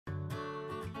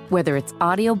Whether it's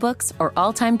audiobooks or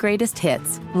all-time greatest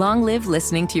hits, long live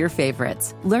listening to your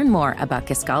favorites. Learn more about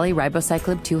Kisqali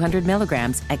Ribociclib 200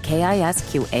 milligrams at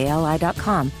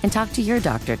KISQALI.com and talk to your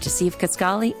doctor to see if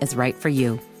Kisqali is right for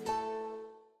you.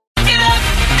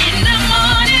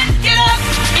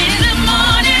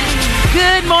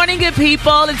 Good morning, good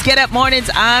people. It's Get Up Mornings.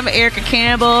 I'm Erica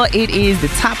Campbell. It is the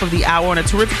top of the hour on a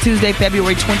terrific Tuesday,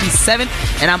 February 27th,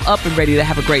 and I'm up and ready to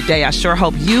have a great day. I sure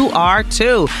hope you are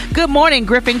too. Good morning,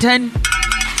 Griffington.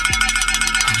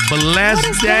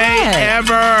 Blessed day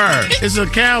ever. It's a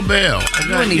cowbell.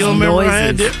 You remember I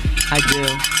had it? I do.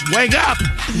 Wake up.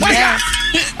 Wake up.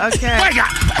 Okay. Wake up.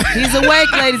 He's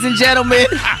awake, ladies and gentlemen.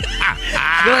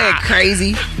 Go ahead,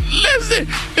 crazy. Listen,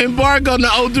 embark on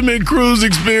the ultimate cruise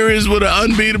experience with an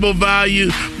unbeatable value.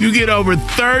 You get over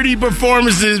 30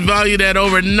 performances valued at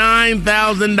over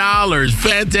 $9,000.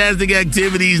 Fantastic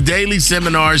activities, daily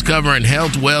seminars covering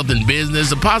health, wealth, and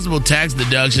business, a possible tax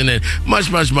deduction, and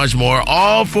much, much, much more.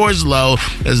 All for as low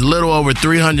as little over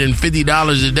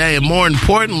 $350 a day. And more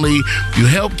importantly, you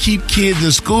help keep kids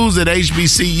in schools at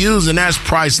HBCUs, and that's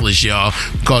priceless, y'all.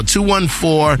 Call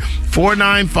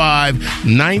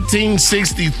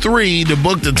 214-495-1963 to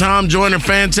book the Tom Joyner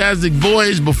Fantastic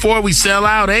Voyage before we sell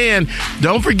out. And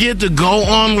don't forget to go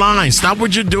online. Stop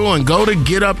what you're doing. Go to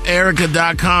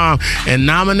GetUpErica.com and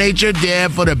nominate your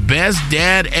dad for the Best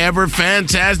Dad Ever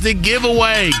Fantastic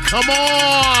Giveaway. Come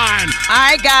on! All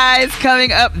right, guys.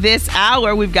 Coming up this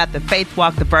hour, we've got the Faith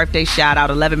Walk, the birthday shout out,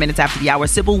 11 minutes after the hour.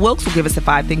 Sybil Wilkes will give us the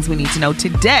 5 things we need to know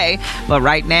today. But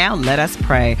right now, let us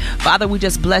pray. Father, we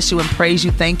just bless you and praise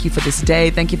you. Thank you for this day.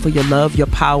 Thank you for your love, your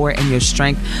power, and your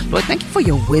strength. Lord, thank you for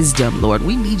your wisdom, Lord.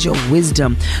 We need your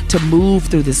wisdom to move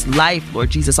through this life, Lord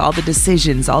Jesus. All the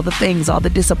decisions, all the things, all the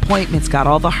disappointments, God,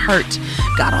 all the hurt,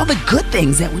 God, all the good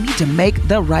things that we need to make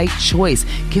the right choice.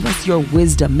 Give us your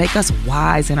wisdom. Make us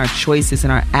wise in our choices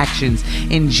and our actions.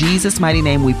 In Jesus' mighty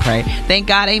name we pray. Thank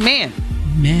God. Amen.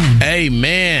 Amen.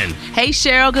 Amen. Hey,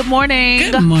 Cheryl. Good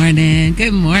morning. Good morning.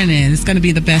 Good morning. It's going to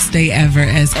be the best day ever,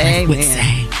 as Cliff would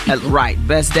say. Right.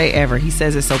 Best day ever. He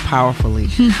says it so powerfully.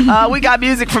 We got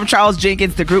music from Charles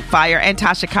Jenkins, The Group Fire, and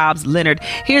Tasha Cobbs Leonard.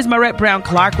 Here's Marette Brown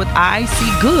Clark with I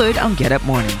See Good on Get Up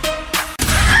Morning.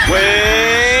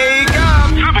 Wake up!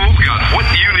 Sybil's got what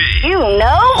you need. You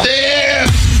know? Yeah!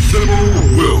 Sybil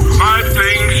Wilkes. 5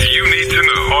 things you need to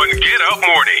know on Get Up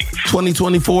Morning.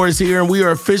 2024 is here, and we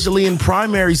are officially in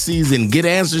primary season. Get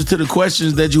answers to the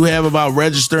questions that you have about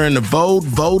registering to vote,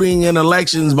 voting, and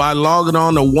elections by logging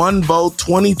on to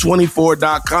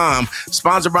onevote2024.com.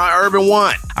 Sponsored by Urban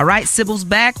One. All right, Sybil's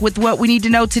back with what we need to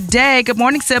know today. Good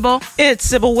morning, Sybil. It's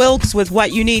Sybil Wilkes with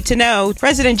what you need to know.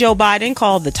 President Joe Biden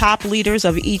called the top leaders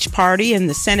of each party in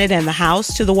the Senate and the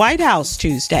House to the White House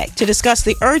Tuesday to discuss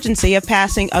the urgency of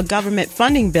passing a government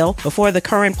funding bill before the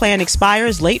current plan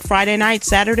expires late Friday night,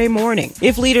 Saturday morning.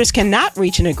 If leaders cannot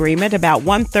reach an agreement, about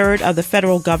 1/3 of the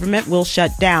federal government will shut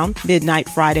down midnight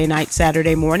Friday night,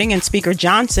 Saturday morning, and Speaker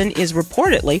Johnson is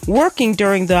reportedly working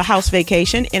during the House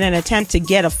vacation in an attempt to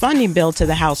get a funding bill to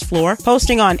the House floor,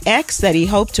 posting on X that he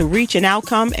hoped to reach an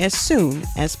outcome as soon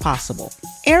as possible.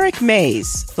 Eric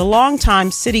Mays, the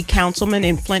longtime city councilman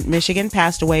in Flint, Michigan,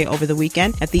 passed away over the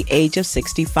weekend at the age of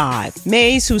 65.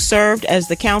 Mays, who served as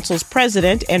the council's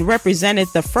president and represented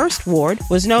the First Ward,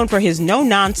 was known for his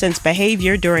no-nonsense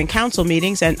behavior during council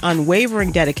meetings and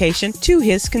unwavering dedication to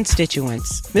his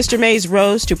constituents. Mr. Mays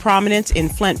rose to prominence in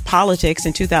Flint politics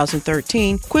in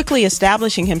 2013, quickly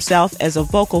establishing himself as a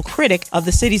vocal critic of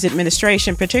the city's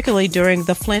administration, particularly during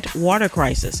the Flint water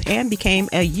crisis, and became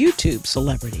a YouTube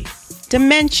celebrity.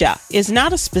 Dementia is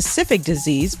not a specific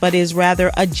disease, but is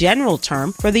rather a general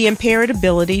term for the impaired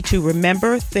ability to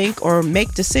remember, think, or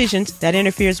make decisions that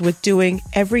interferes with doing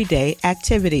everyday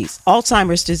activities.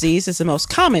 Alzheimer's disease is the most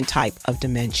common type of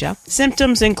dementia.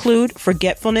 Symptoms include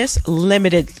forgetfulness,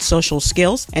 limited social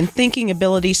skills, and thinking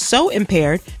ability so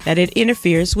impaired that it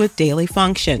interferes with daily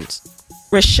functions.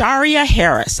 Rasharia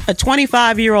Harris, a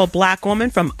 25-year-old black woman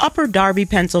from Upper Darby,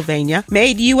 Pennsylvania,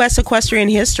 made U.S. equestrian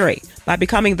history by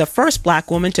becoming the first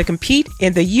black woman to compete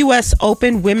in the U.S.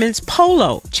 Open Women's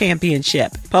Polo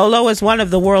Championship. Polo is one of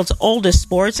the world's oldest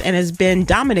sports and has been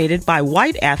dominated by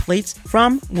white athletes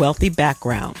from wealthy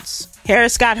backgrounds.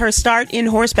 Harris got her start in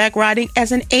horseback riding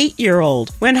as an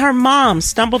 8-year-old when her mom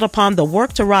stumbled upon the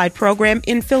Work to Ride program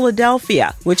in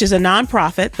Philadelphia, which is a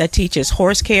nonprofit that teaches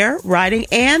horse care, riding,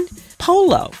 and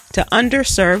polo to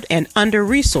underserved and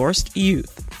under-resourced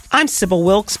youth. I'm Sybil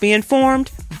Wilkes. Be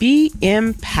informed, be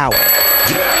empowered.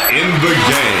 Get in the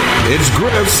game. It's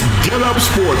Griff's Get Up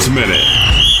Sports Minute.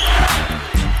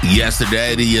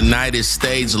 Yesterday, the United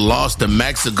States lost to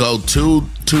Mexico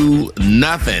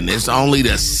 2-0. It's only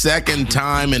the second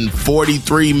time in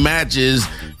 43 matches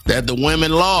that the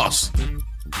women lost.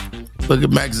 Look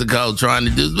at Mexico trying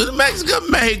to do this.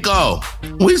 Mexico.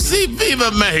 We see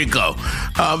Viva Mexico.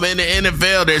 In the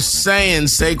NFL, they're saying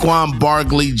Saquon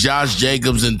Barkley, Josh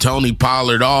Jacobs, and Tony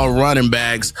Pollard, all running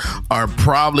backs, are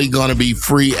probably going to be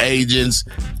free agents.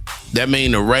 That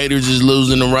means the Raiders is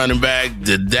losing the running back,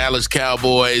 the Dallas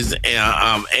Cowboys,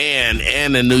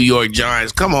 and the New York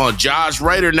Giants. Come on, Josh,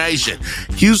 Raider Nation.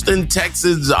 Houston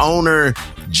Texans owner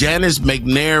Janice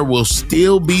McNair will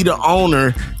still be the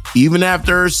owner even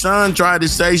after her son tried to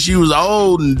say she was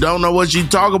old and don't know what she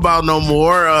talk about no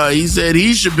more. He said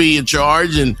he should be in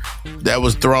charge, and that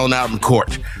was thrown out in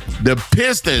court. The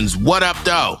Pistons, what up,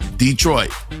 though?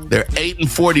 Detroit, they're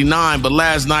 8-49, but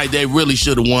last night they really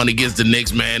should have won against the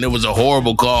Knicks, man. It was a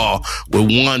horrible call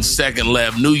with 1 second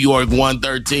left. New York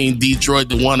 113, Detroit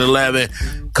to 111.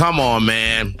 Come on,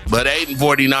 man. But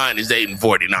 8-49 is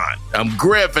 8-49. I'm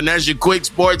Griff, and that's your Quick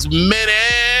Sports Minute.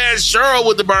 Cheryl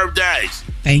with the birthdays.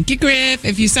 Thank you, Griff.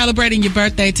 If you're celebrating your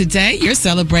birthday today, you're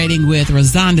celebrating with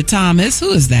Rosonda Thomas.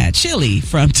 Who is that? Chili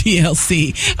from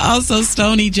TLC. Also,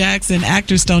 Stoney Jackson,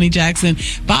 actor Stoney Jackson.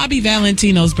 Bobby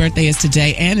Valentino's birthday is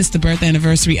today, and it's the birth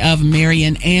anniversary of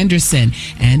Marian Anderson.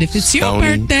 And if it's your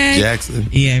birthday... Jackson.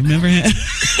 Yeah, remember him?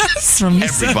 From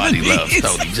Everybody 70s. loves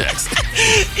Stoney Jackson.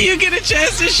 You get a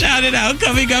chance to shout it out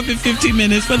coming up in 15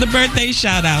 minutes for the birthday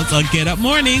shout-outs on Get Up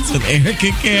Mornings with Erica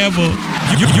Campbell.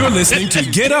 You're listening to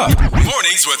Get Up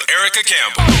Mornings with Erica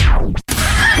Campbell.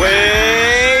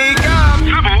 Wake up!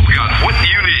 Sybil got what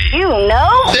you need. You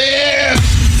know? Yeah.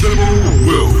 Sybil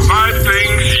will. 5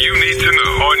 things you need to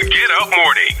know on Get Up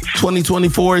Mornings.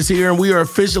 2024 is here, and we are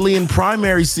officially in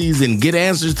primary season. Get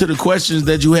answers to the questions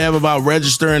that you have about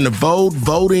registering to vote,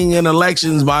 voting, and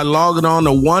elections by logging on to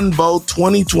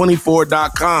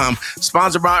onevote2024.com.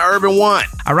 Sponsored by Urban One.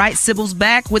 All right, Sybil's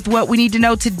back with what we need to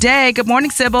know today. Good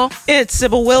morning, Sybil. It's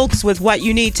Sybil Wilkes with what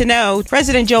you need to know.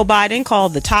 President Joe Biden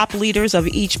called the top leaders of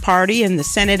each party in the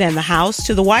Senate and the House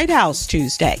to the White House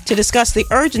Tuesday to discuss the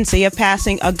urgency of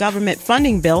passing a government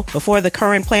funding bill before the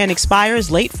current plan expires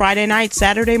late Friday night,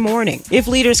 Saturday morning. If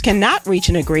leaders cannot reach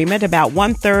an agreement, about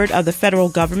 1/3 of the federal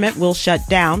government will shut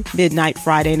down midnight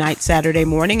Friday night, Saturday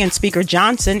morning, and Speaker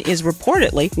Johnson is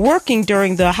reportedly working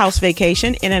during the House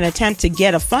vacation in an attempt to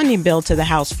get a funding bill to the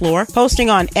House floor, posting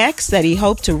on X that he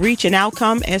hoped to reach an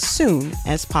outcome as soon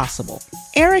as possible.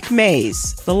 Eric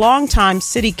Mays, the longtime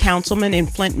city councilman in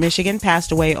Flint, Michigan,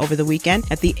 passed away over the weekend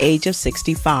at the age of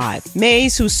 65.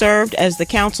 Mays, who served as the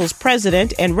council's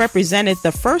president and represented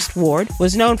the First Ward,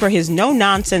 was known for his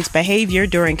no-nonsense behavior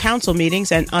during council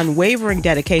meetings and unwavering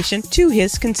dedication to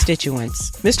his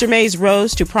constituents. Mr. Mays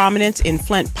rose to prominence in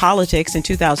Flint politics in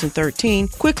 2013,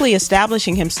 quickly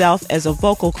establishing himself as a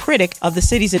vocal critic of the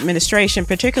city's administration,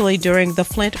 particularly during the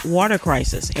Flint water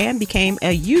crisis, and became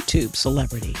a YouTube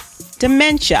celebrity.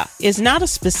 Dementia is not a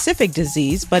specific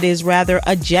disease, but is rather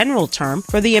a general term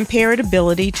for the impaired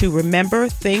ability to remember,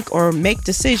 think, or make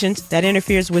decisions that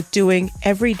interferes with doing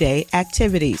everyday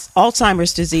activities.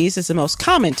 Alzheimer's disease is the most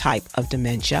common type of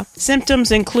dementia.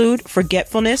 Symptoms include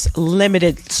forgetfulness,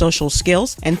 limited social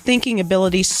skills, and thinking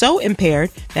ability so impaired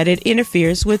that it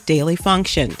interferes with daily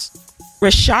functions.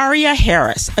 Rasharia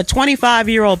Harris, a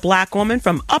 25-year-old black woman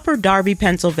from Upper Darby,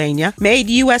 Pennsylvania, made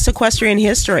U.S. equestrian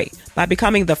history by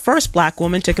becoming the first black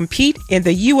woman to compete in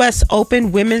the U.S.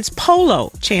 Open Women's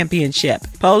Polo Championship.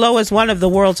 Polo is one of the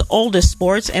world's oldest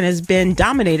sports and has been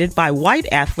dominated by white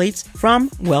athletes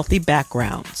from wealthy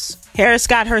backgrounds. Harris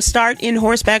got her start in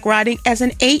horseback riding as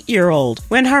an 8-year-old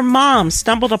when her mom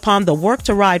stumbled upon the Work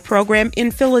to Ride program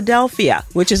in Philadelphia,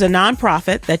 which is a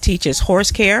nonprofit that teaches horse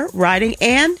care, riding,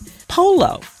 and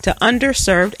polo to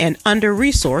underserved and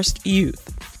under-resourced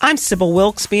youth. I'm Sybil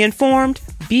Wilkes. Be informed,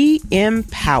 be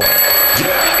empowered.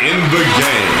 Get in the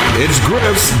game. It's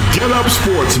Griff's Get Up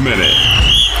Sports Minute.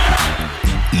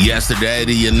 Yesterday,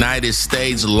 the United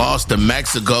States lost to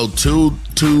Mexico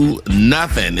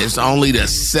 2-0. It's only the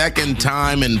second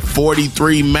time in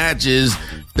 43 matches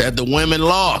that the women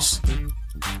lost.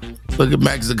 Look at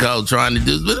Mexico trying to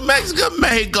do this.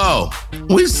 Mexico.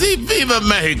 We see Viva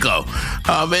Mexico.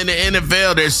 In the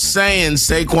NFL, they're saying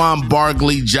Saquon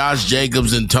Barkley, Josh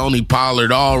Jacobs, and Tony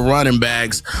Pollard, all running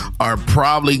backs, are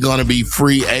probably going to be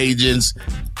free agents.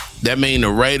 That means the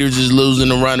Raiders is losing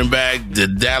the running back, the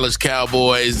Dallas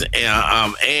Cowboys,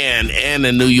 and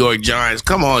the New York Giants.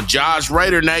 Come on, Josh,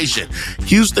 Raider Nation.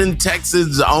 Houston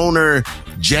Texans owner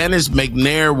Janice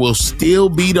McNair will still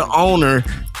be the owner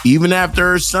even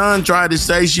after her son tried to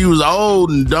say she was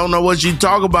old and don't know what she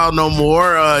talk about no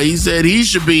more, he said he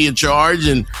should be in charge,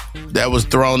 and that was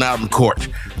thrown out in court.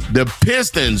 The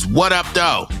Pistons, what up,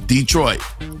 though? Detroit,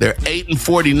 they're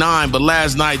 8-49, but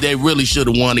last night they really should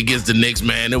have won against the Knicks,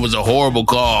 man. It was a horrible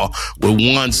call with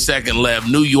 1 second left.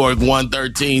 New York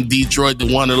 113, Detroit to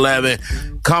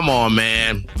 111. Come on,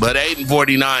 man. But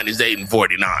 8-49 is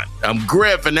 8-49. I'm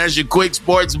Griff, and that's your Quick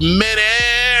Sports Minute.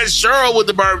 Cheryl with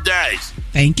the birthdays.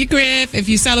 Thank you, Griff. If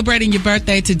you're celebrating your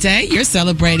birthday today, you're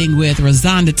celebrating with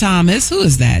Rozonda Thomas. Who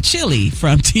is that? Chili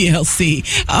from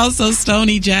TLC. Also,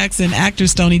 Stoney Jackson, actor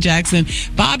Stoney Jackson.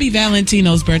 Bobby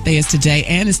Valentino's birthday is today,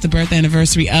 and it's the birth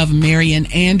anniversary of Marian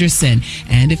Anderson.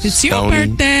 And if it's your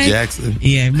birthday... Jackson.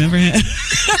 Yeah, remember him?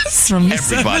 From the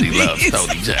Everybody 70s. loves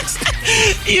Stoney Jackson.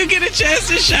 You get a chance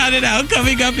to shout it out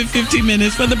coming up in 15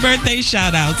 minutes for the birthday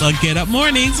shout-outs on Get Up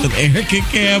Mornings with Erica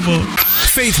Campbell.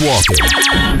 Faith Walking.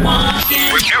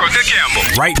 With Erica Campbell.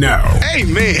 Right now.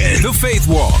 Amen. The Faith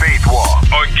Walk. Faith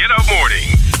Walk on Get Up Morning.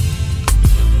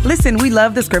 Listen, we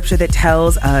love the scripture that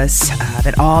tells us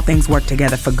that all things work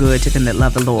together for good to them that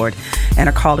love the Lord and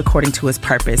are called according to his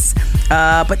purpose.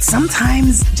 But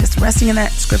sometimes just resting in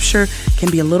that scripture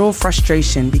can be a little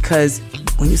frustration, because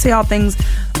when you say all things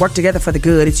work together for the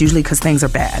good, it's usually because things are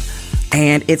bad.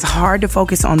 And it's hard to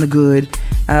focus on the good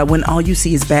when all you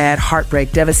see is bad,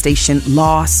 heartbreak, devastation,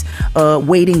 loss,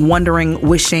 waiting, wondering,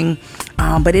 wishing.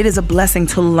 But it is a blessing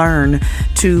to learn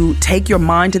to take your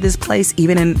mind to this place,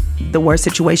 even in the worst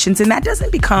situations. And that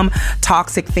doesn't become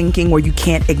toxic thinking where you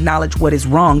can't acknowledge what is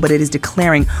wrong, but it is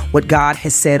declaring what God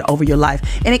has said over your life.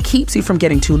 And it keeps you from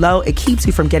getting too low. It keeps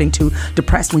you from getting too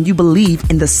depressed when you believe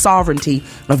in the sovereignty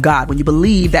of God, when you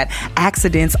believe that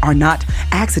accidents are not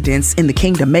accidents in the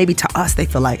kingdom. Maybe to us, they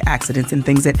feel like accidents and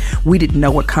things that we didn't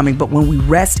know were coming. But when we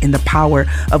rest in the power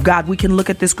of God, we can look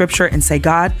at this scripture and say,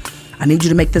 God, I need you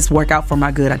to make this work out for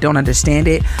my good. I don't understand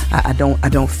it. I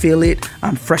don't feel it.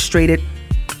 I'm frustrated.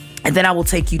 And then I will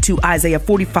take you to Isaiah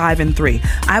 45:3.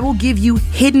 I will give you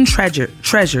hidden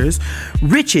treasures,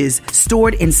 riches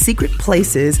stored in secret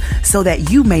places, so that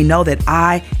you may know that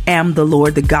I am the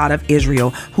Lord, the God of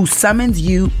Israel, who summons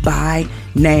you by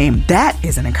name. That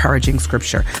is an encouraging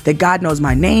scripture, that God knows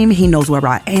my name. He knows where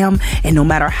I am. And no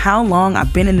matter how long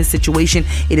I've been in this situation,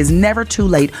 it is never too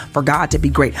late for God to be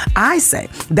great. I say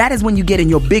that is when you get in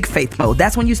your big faith mode.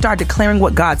 That's when you start declaring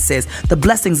what God says, the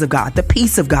blessings of God, the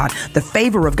peace of God, the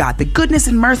favor of God, the goodness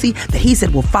and mercy that he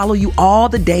said will follow you all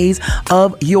the days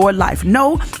of your life.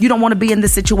 No, you don't want to be in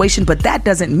this situation, but that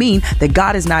doesn't mean that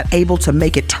God is not able to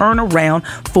make it turn around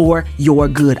for your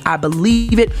good. I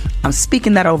believe it. I'm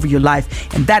speaking that over your life.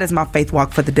 And that is my faith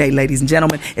walk for the day, ladies and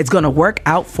gentlemen. It's going to work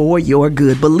out for your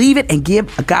good. Believe it and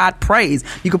give God praise.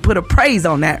 You can put a praise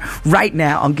on that right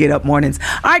now on Get Up Mornings.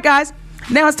 All right, guys.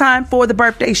 Now it's time for the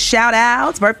birthday shout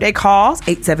outs, birthday calls,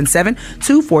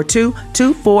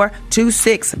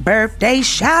 877-242-2426. Birthday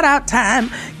shout out time.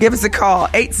 Give us a call,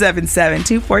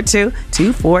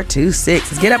 877-242-2426.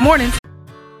 Let's Get Up Mornings.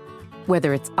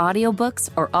 Whether it's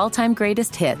audiobooks or all-time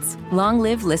greatest hits, long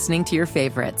live listening to your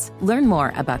favorites. Learn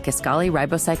more about Kisqali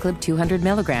Ribociclib 200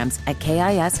 milligrams at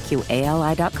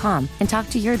KISQALI.com and talk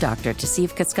to your doctor to see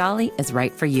if Kisqali is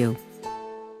right for you.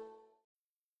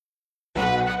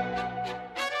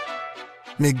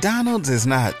 McDonald's is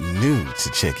not new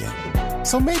to chicken.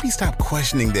 So maybe stop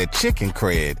questioning their chicken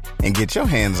cred and get your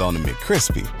hands on the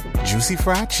McCrispy. Juicy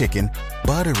fried chicken,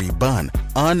 buttery bun,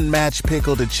 unmatched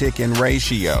pickle to chicken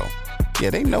ratio. Yeah,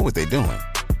 they know what they're doing.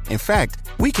 In fact,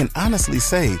 we can honestly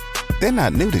say they're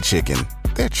not new to chicken.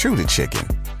 They're true to chicken.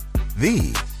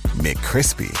 The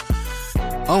McCrispy.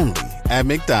 Only at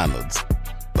McDonald's.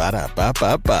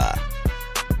 Ba-da-ba-ba-ba.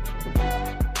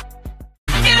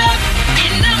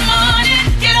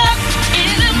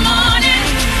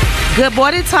 Good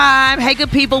morning time. Hey,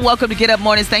 good people. Welcome to Get Up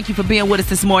Mornings. Thank you for being with us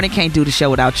this morning. Can't do the show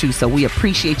without you, so we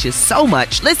appreciate you so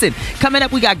much. Listen, coming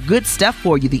up, we got good stuff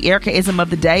for you. The Erica-ism of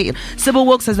the day. Sybil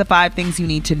Wilkes has the 5 things you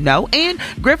need to know. And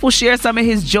Griff will share some of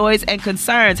his joys and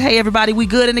concerns. Hey, everybody, we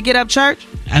good in the Get Up Church?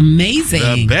 Amazing.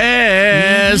 The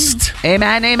best. Mm-hmm.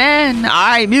 Amen, amen. All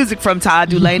right, music from Todd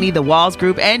Dulaney, The Walls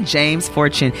Group, and James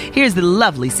Fortune. Here's the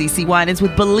lovely CeCe Winans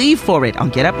with Believe For It on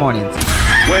Get Up Mornings.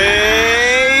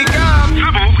 Wake up!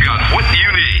 Sybil got what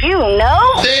you need. You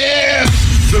know? Yeah.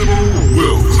 Sybil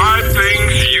Wilkes. 5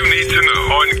 things you need to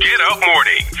know on Get Up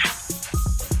Mornings.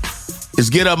 It's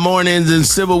Get Up Mornings, and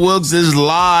Sybil Wilkes is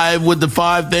live with the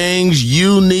 5 things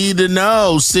you need to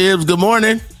know. Sibs, good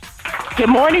morning. Good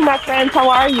morning, my friends. How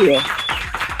are you?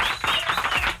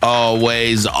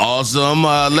 Always awesome.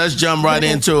 Let's jump right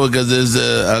into it because there's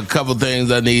a couple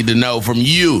things I need to know from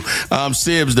you.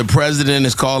 Sibs, the president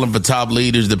is calling for top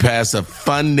leaders to pass a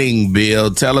funding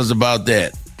bill. Tell us about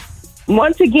that.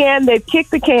 Once again, they've kicked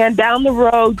the can down the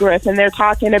road, Griff, and they're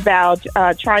talking about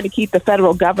trying to keep the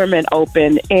federal government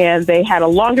open. And they had a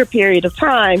longer period of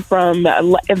time from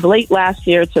late last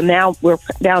year to now. We're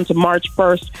down to March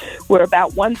 1st, where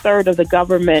about 1/3 of the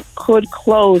government could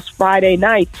close Friday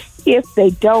night if they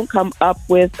don't come up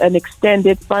with an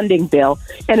extended funding bill.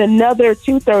 And another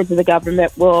 2/3 of the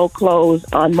government will close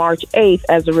on March 8th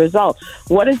as a result.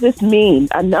 What does this mean?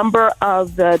 A number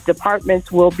of the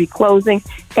departments will be closing,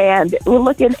 and we're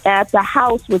looking at the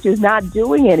House, which is not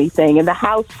doing anything. And the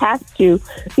House has to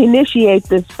initiate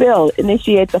this bill,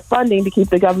 initiate the funding to keep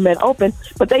the government open.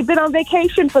 But they've been on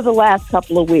vacation for the last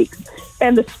couple of weeks.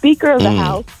 And the Speaker of the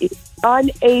House is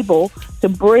unable to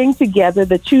bring together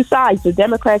the two sides, the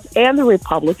Democrats and the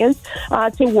Republicans,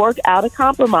 to work out a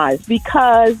compromise,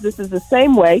 because this is the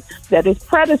same way that his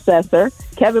predecessor,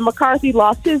 Kevin McCarthy,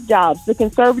 lost his job. The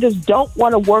conservatives don't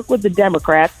want to work with the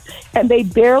Democrats, and they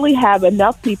barely have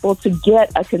enough people to get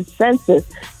a consensus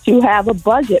to have a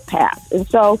budget passed. And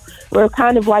so we're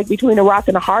kind of like between a rock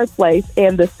and a hard place,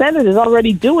 and the Senate is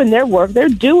already doing their work. They're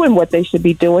doing what they should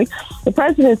be doing. The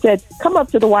president said, come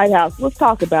up to the White House. Let's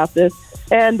talk about this.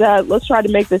 And let's try to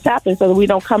make this happen so that we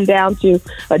don't come down to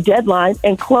a deadline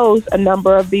and close a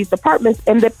number of these departments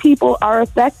and that people are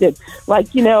affected.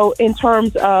 Like, you know, in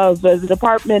terms of the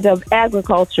Department of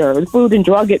Agriculture, the Food and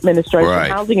Drug Administration, right,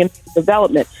 Housing and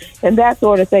Development, and that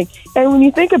sort of thing. And when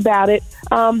you think about it,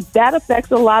 that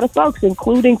affects a lot of folks,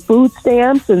 including food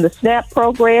stamps and the SNAP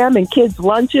program and kids'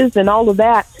 lunches and all of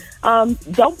that.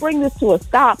 Don't bring this to a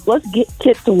stop. Let's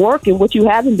get to work in what you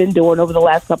haven't been doing over the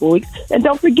last couple of weeks. And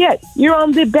don't forget, you're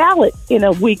on the ballot in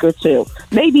a week or two,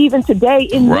 maybe even today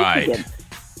in Michigan.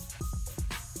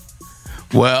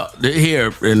 Well,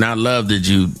 here, and I love that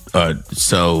you are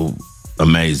so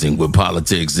amazing with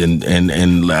politics, and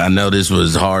I know this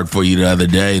was hard for you the other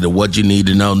day. The What You Need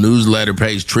to Know newsletter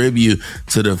pays tribute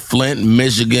to the Flint,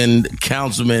 Michigan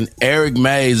Councilman Eric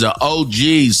Mays, an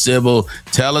OG. Sybil,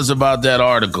 tell us about that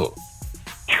article.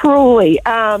 Truly.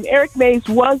 Eric Mays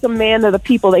was a man of the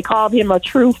people. They called him a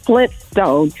true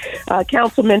Flintstone,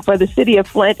 councilman for the city of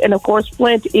Flint. And, of course,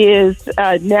 Flint is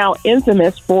now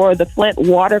infamous for the Flint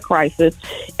water crisis.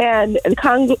 And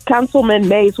Councilman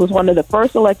Mays was one of the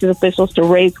first elected officials to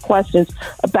raise questions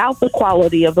about the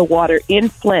quality of the water in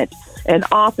Flint, and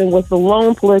often was the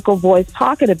lone political voice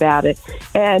talking about it.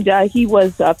 And he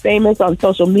was famous on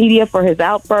social media for his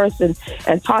outbursts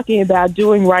and talking about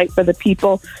doing right for the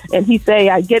people. And he say,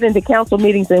 I get into council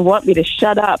meetings, they want me to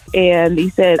shut up. And he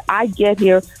said, I get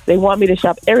here, they want me to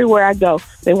shut up. Everywhere I go,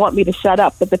 they want me to shut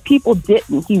up. But the people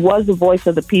didn't. He was the voice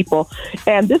of the people.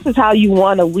 And this is how you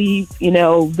want to leave, you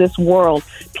know, this world.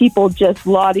 People just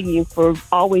lauding you for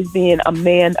always being a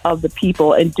man of the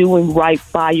people and doing right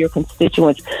by your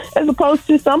constituents, as opposed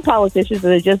to some politicians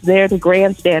that are just there to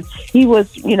grandstand. He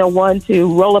was, you know, one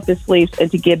to roll up his sleeves and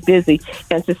to get busy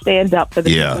and to stand up for the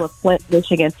people of Flint,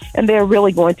 Michigan. And they're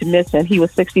really going to miss him. He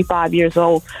was 65 years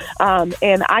old.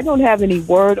 And I don't have any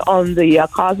word on the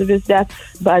cause of his death,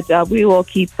 but we will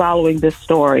keep following this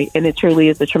story. And it truly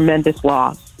is a tremendous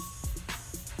loss.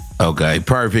 Okay,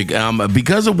 perfect.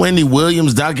 Because of Wendy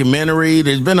Williams' documentary,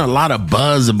 there's been a lot of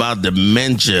buzz about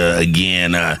dementia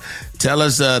again. Tell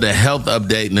us the health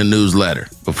update in the newsletter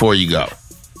before you go.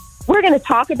 We're going to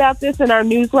talk about this in our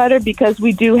newsletter because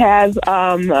we do have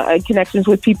connections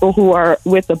with people who are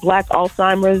with the Black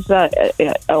Alzheimer's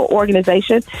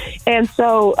organization. And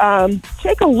so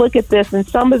take a look at this and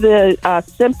some of the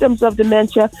symptoms of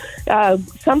dementia.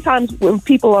 Sometimes when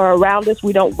people are around us,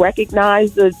 we don't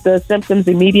recognize the symptoms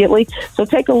immediately. So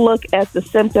take a look at the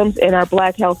symptoms in our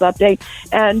Black Health Update.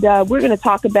 And we're going to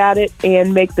talk about it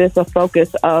and make this a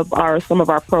focus of some of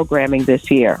our programming this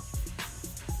year.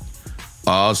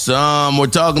 Awesome. We're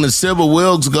talking to Sybil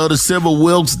Wilkes. Go to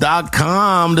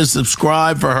SybilWilkes.com to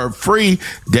subscribe for her free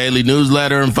daily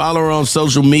newsletter and follow her on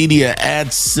social media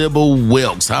at Sybil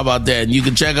Wilkes. How about that? And you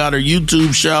can check out her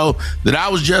YouTube show that I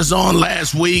was just on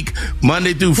last week,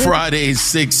 Monday through Friday,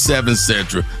 6, 7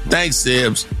 Central. Thanks,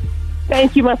 Sibs.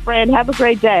 Thank you, my friend. Have a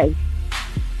great day.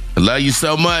 I love you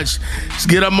so much. Let's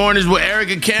get up mornings with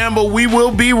Erica Campbell. We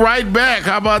will be right back.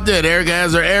 How about that? Erica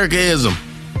has her Ericaism.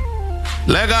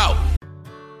 Let go.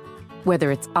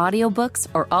 Whether it's audiobooks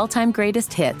or all-time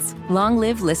greatest hits, long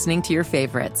live listening to your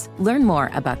favorites. Learn more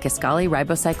about Kisqali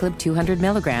Ribociclib 200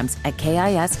 milligrams at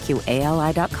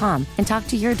KISQALI.com and talk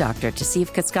to your doctor to see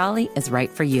if Kisqali is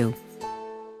right for you.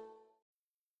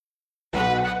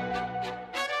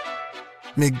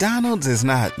 McDonald's is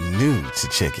not new to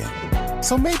chicken.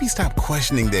 So maybe stop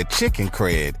questioning their chicken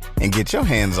cred and get your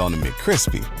hands on the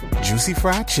McCrispy. Juicy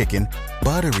fried chicken,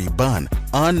 buttery bun,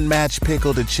 unmatched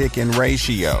pickle to chicken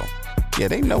ratio. Yeah,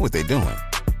 they know what they're doing.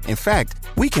 In fact,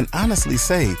 we can honestly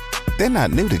say they're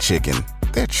not new to chicken.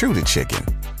 They're true to chicken.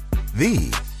 The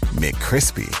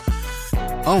McCrispy.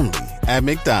 Only at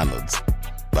McDonald's.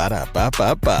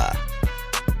 Ba-da-ba-ba-ba.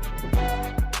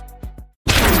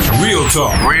 Real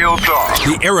talk. Real talk.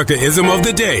 The Erica-ism of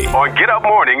the day. On Get Up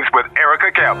Mornings with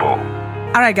Erica Campbell.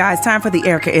 All right, guys, time for the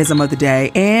Erica-ism of the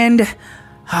day. And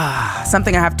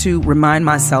something I have to remind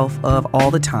myself of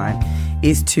all the time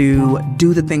is to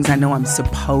do the things I know I'm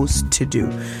supposed to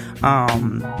do.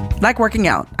 Like working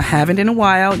out. I haven't in a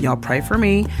while. Y'all pray for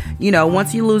me. You know,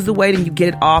 once you lose the weight and you get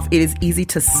it off, it is easy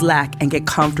to slack and get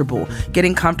comfortable.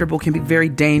 Getting comfortable can be very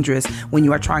dangerous when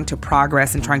you are trying to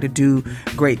progress and trying to do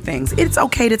great things. It's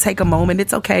okay to take a moment.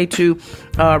 It's okay to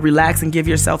relax and give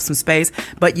yourself some space.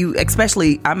 But you,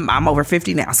 especially, I'm over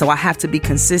 50 now, so I have to be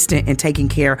consistent in taking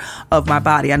care of my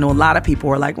body. I know a lot of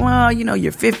people are like, well, you know,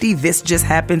 you're 50, this just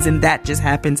happens and that just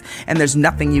happens, and there's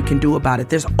nothing you can do about it.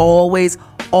 There's always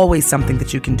something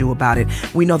that you can do about it.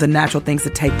 We know the natural things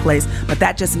that take place, but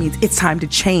that just means it's time to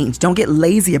change. Don't get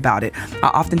lazy about it. I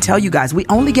often tell you guys, we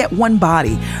only get one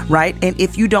body, right? And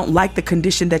if you don't like the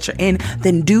condition that you're in,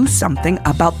 then do something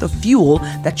about the fuel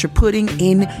that you're putting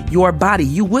in your body.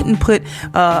 You wouldn't put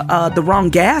the wrong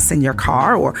gas in your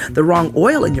car or the wrong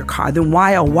oil in your car. Then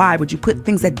why would you put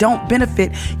things that don't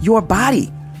benefit your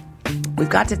body? We've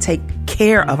got to take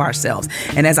care of ourselves.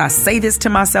 And as I say this to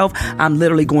myself, I'm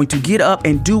literally going to get up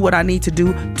and do what I need to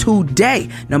do today.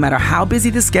 No matter how busy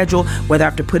the schedule, whether I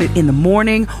have to put it in the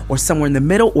morning or somewhere in the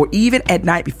middle or even at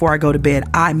night before I go to bed,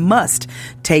 I must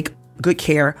take good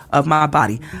care of my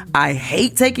body. I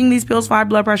hate taking these pills for high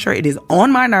blood pressure. It is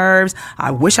on my nerves. I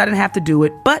wish I didn't have to do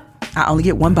it, but I only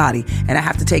get one body and I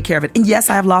have to take care of it. And yes,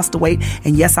 I have lost the weight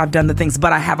and yes, I've done the things,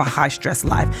 but I have a high stress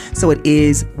life. So it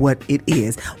is what it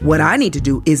is. What I need to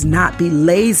do is not be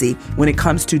lazy when it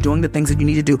comes to doing the things that you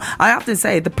need to do. I often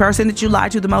say the person that you lie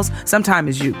to the most sometimes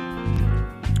is you.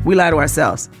 We lie to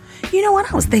ourselves. You know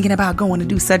what? I was thinking about going to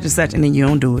do such and such, and then you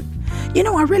don't do it. You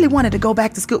know, I really wanted to go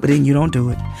back to school, but then you don't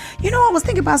do it. You know, I was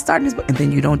thinking about starting this book, and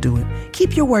then you don't do it.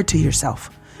 Keep your word to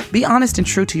yourself. Be honest and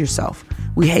true to yourself.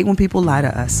 We hate when people lie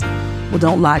to us. Well,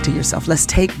 don't lie to yourself. Let's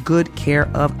take good care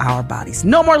of our bodies.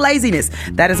 No more laziness.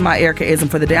 That is my Erica-ism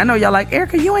for the day. I know y'all like,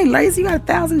 Erica, you ain't lazy. You got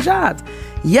 1,000 jobs.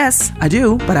 Yes, I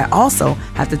do, but I also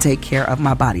have to take care of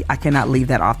my body. I cannot leave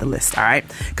that off the list, all right?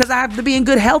 Because I have to be in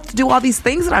good health to do all these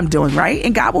things that I'm doing, right?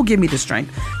 And God will give me the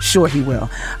strength. Sure, he will. All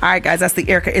right, guys, that's the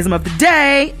Erica-ism of the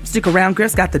day. Stick around.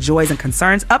 Griff's got the joys and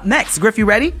concerns. Up next, Griff, you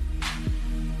ready?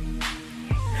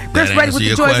 Griff's ready with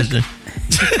the joys.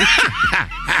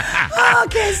 Oh,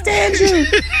 can't stand you.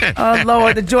 Oh,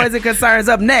 Lord, the joys and concerns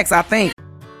up next, I think.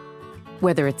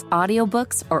 Whether it's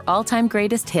audiobooks or all-time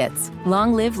greatest hits,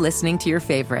 long live listening to your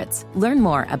favorites. Learn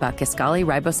more about Kisqali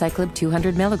Ribociclib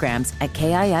 200 milligrams at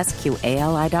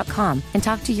KISQALI.com and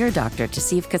talk to your doctor to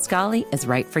see if Kisqali is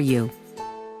right for you.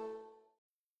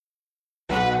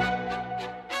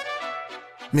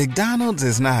 McDonald's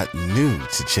is not new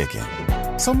to chicken.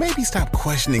 So maybe stop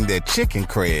questioning their chicken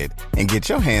cred and get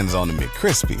your hands on the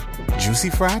McCrispy. Juicy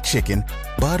fried chicken,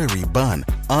 buttery bun,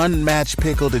 unmatched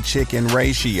pickle to chicken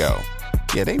ratio.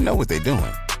 Yeah, they know what they're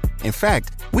doing. In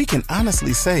fact, we can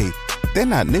honestly say they're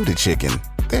not new to chicken.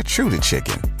 They're true to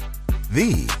chicken.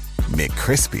 The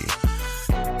McCrispy.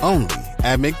 Only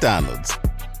at McDonald's.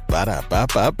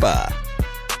 Ba-da-ba-ba-ba.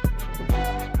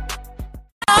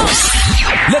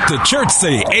 Let the church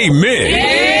say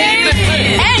amen.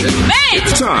 Amen.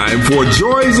 It's time for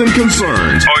Joys and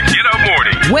Concerns on Get Up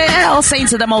Morning. Well,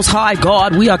 saints of the Most High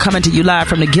God, we are coming to you live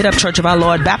from the Get Up Church of Our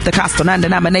Lord Baptist Gospel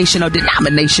Non-Denominational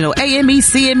Denominational AME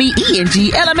CME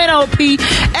ENG LMNOP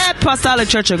Apostolic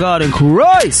Church of God in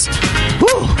Christ.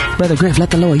 Whew. Brother Griff,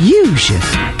 let the Lord use you.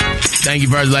 Thank you,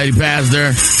 First Lady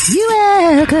Pastor. You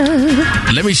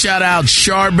welcome. Let me shout out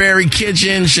Charberry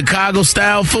Kitchen,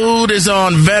 Chicago-style food. Is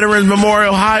on Veterans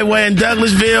Memorial Highway in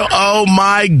Douglasville. Oh,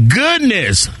 my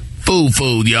goodness.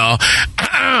 Food, y'all.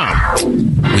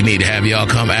 We need to have y'all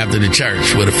come after the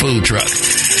church with a food truck.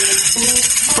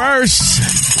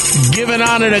 First, giving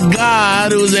honor to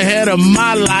God, who's ahead of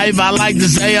my life, I like to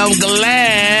say I'm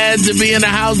glad to be in the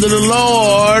house of the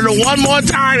Lord. One more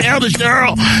time, Elder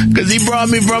Cheryl, because he brought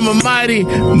me from a mighty,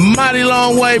 mighty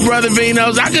long way, Brother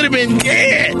Vinos. I could have been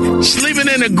dead, sleeping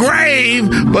in a grave,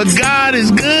 but God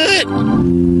is good.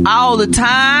 All the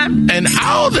time. And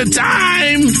all the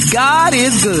time, God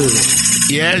is good.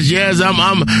 Yes.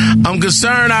 I'm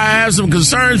concerned. I have some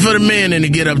concerns for the men in the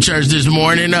Get Up Church this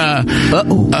morning.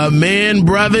 Men,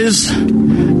 brothers,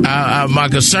 my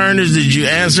concern is that you're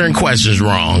answering questions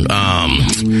wrong.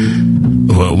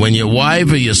 When your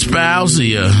wife or your spouse or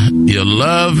your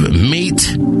love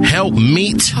help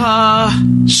meet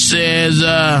says,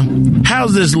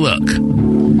 how's this look?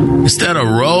 Instead of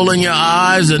rolling your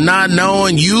eyes and not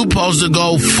knowing, you supposed to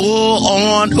go full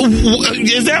on.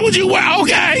 Is that what you want?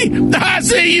 Okay. I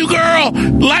see you, girl.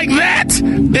 Like that?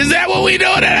 Is that what we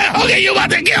doing? Okay, you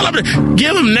about to kill him.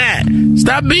 Give him that.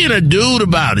 Stop being a dude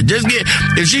about it.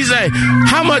 If she say,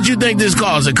 how much you think this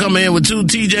costs? To come in with 2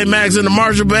 TJ Maxx in the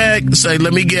Marshall bag? Say,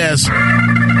 let me guess.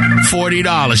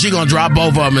 $40. She gonna drop both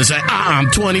of them and say, I'm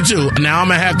 22. Now I'm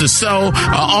gonna have to sew an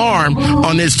arm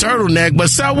on this turtleneck, but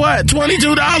so what?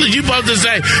 $22. You supposed to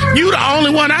say, you the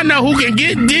only one I know who can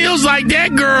get deals like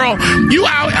that, girl. You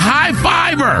out, high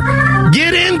five her.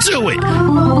 Get into it.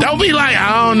 Don't be like,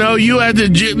 I don't know, you at the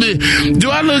gym. Do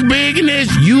I look big in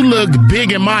this? You look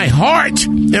big in my heart,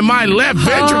 in my left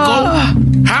ventricle.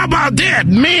 How about that?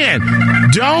 Men,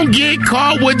 don't get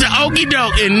caught with the okie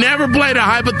doke and never play the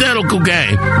hypothetical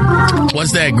game.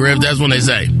 What's that, Griff? That's when they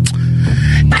say,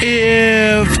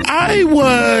 if I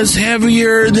was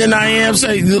heavier than I am,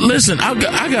 say, listen, I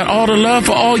got all the love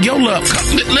for all your love.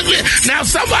 Now,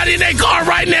 somebody in their car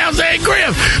right now saying,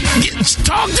 Griff,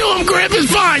 talk to him, Griff,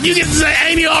 it's fine. You get to say,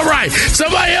 ain't he all right?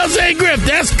 Somebody else say, Griff,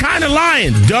 that's kind of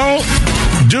lying. Don't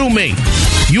do me.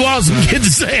 You also get to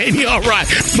say, ain't he all right?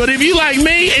 But if you like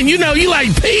me and you know you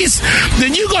like peace,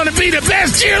 then you're going to be the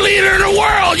best cheerleader in the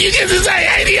world. You get to say,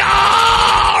 ain't he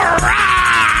all right?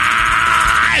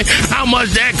 How much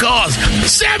that cost?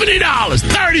 $70,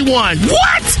 $31.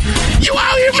 What? You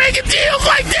out here making deals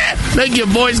like that? Make your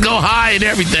voice go high and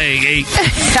everything, eh?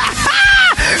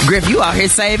 Griff, you out here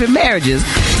saving marriages.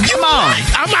 Come on.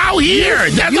 I'm out here.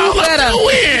 That's all I'm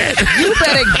doing. You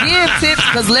better give tips,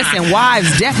 because listen,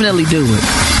 wives definitely do it.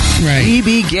 Right. We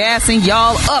be gassing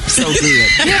y'all up so good.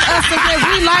 Give us the gas.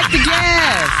 We like the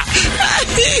gas.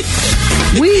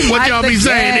 What y'all be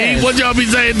saying, E? What y'all be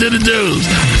saying to the dudes?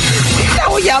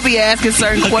 Y'all be asking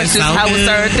certain questions, how with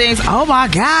certain things. Oh my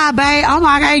God, babe. Oh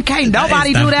my God, can't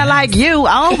nobody do that like you.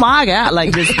 Oh my God,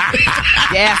 like just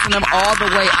gassing them all the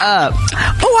way up.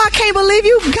 Oh, I can't believe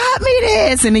you got me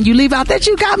this, and then you leave out that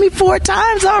you got me 4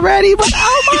 times already. But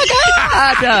oh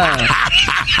my God.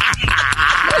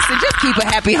 Listen, just keep a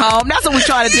happy home. That's what we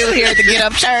try to do here at the Get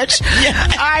Up Church.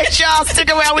 All right, y'all, stick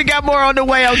around. We got more on the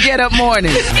way on Get Up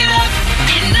Morning. Get up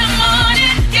in the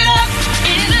morning. Get up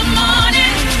in the morning.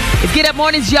 It's Get Up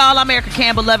Mornings, y'all. I'm Erica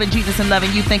Campbell, loving Jesus and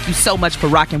loving you. Thank you so much for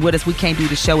rocking with us. We can't do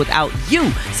the show without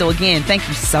you. So again, thank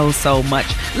you so much.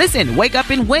 Listen, Wake Up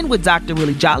and Win with Dr.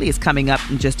 Willie Jolly is coming up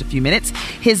in just a few minutes.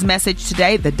 His message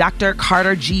today, the Dr.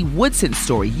 Carter G. Woodson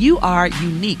story. You are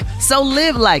unique, so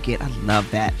live like it. I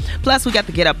love that. Plus, we got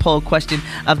the Get Up poll question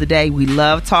of the day. We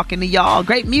love talking to y'all.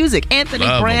 Great music. Anthony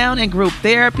Brown and Group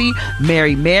Therapy.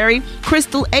 Mary.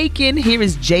 Crystal Aiken. Here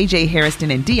is J.J.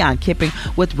 Harrison and Dion Kipping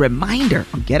with Reminder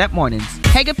on Get Up Mornings.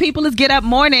 Hey, good people, it's Get Up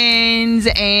Mornings,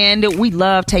 and we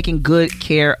love taking good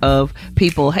care of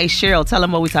people. Hey, Cheryl, tell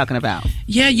them what we're talking about.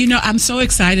 Yeah, I'm so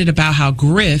excited about how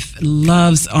Griff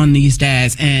loves on these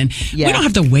dads, and we don't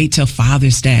have to wait till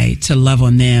Father's Day to love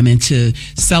on them and to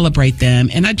celebrate them.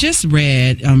 And I just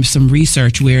read some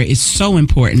research where it's so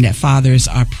important that fathers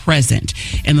are present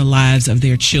in the lives of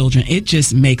their children. It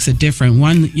just makes a difference.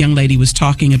 One young lady was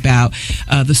talking about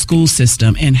the school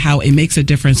system and how it makes a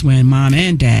difference when mom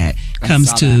and dad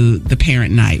comes to the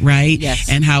parent night, right? Yes.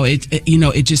 And how it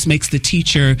just makes the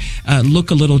teacher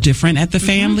look a little different at the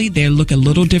family. They look a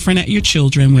little different at your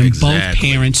children when both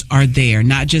parents are there,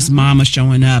 not just mama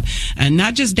showing up and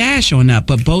not just dad showing up,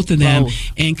 but both of them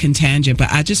in contingent.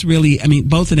 But I just really,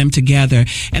 both of them together.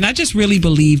 And I just really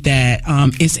believe that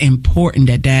it's important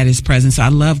that dad is present. So I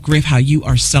love, Griff, how you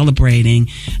are celebrating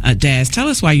dads. Tell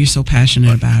us why you're so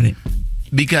passionate about it.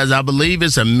 Because I believe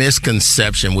it's a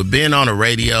misconception. We've been on the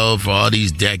radio for all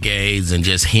these decades and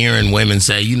just hearing women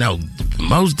say,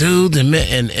 most dudes and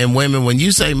men and women, when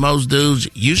you say most dudes,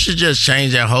 you should just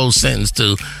change that whole sentence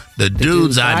to the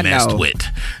dudes I messed with.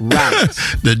 Right.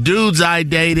 The dudes I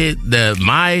dated,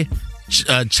 my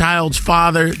child's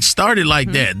father started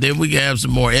like that. Then we can have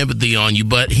some more empathy on you.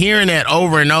 But hearing that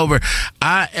over and over,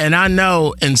 I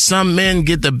know, and some men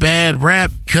get the bad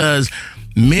rap because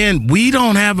men, we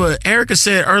don't have Erica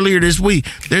said earlier this week,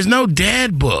 there's no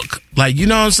dad book. Like, you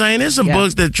know what I'm saying? There's some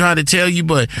books that try to tell you,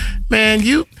 but man,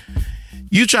 you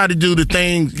You try to do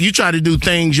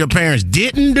things your parents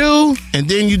didn't do, and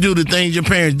then you do the things your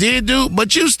parents did do,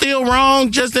 but you still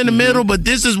wrong just in the middle. But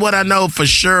this is what I know for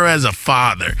sure as a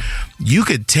father. You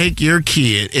could take your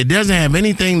kid. It doesn't have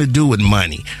anything to do with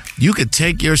money. You could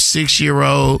take your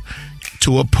 6-year-old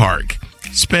to a park,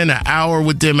 spend an hour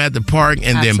with them at the park,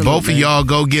 and then both of y'all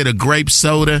go get a grape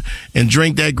soda and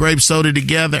drink that grape soda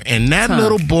together. And that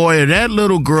little boy or that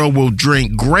little girl will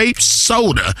drink grape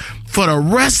soda for the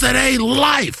rest of their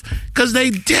life because they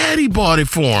daddy bought it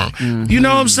for them. Mm-hmm. You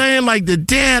know what I'm saying? Like the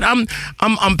dad, I'm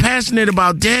passionate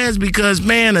about dads because,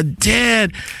 man, a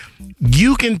dad,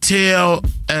 you can tell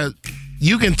a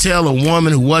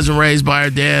woman who wasn't raised by her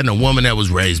dad and a woman that was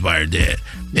raised by her dad.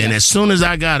 Yeah. And as soon as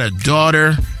I got a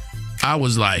daughter, I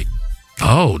was like,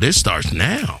 oh, this starts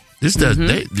now. This does,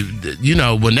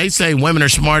 when they say women are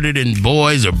smarter than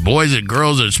boys or boys and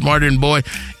girls are smarter than boys,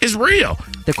 it's real.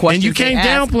 The questions and you can't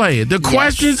downplay it. The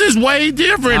questions is way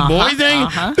different.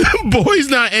 Boys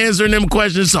not answering them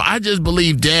questions. So I just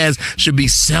believe dads should be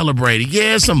celebrated.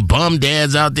 Yeah, some bum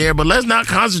dads out there, but let's not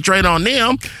concentrate on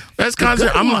them. Let's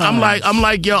concentrate. I'm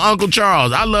like your Uncle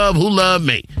Charles. I love who loved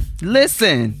me.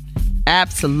 Listen.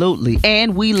 Absolutely.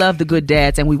 And we love the good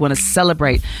dads, and we want to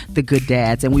celebrate the good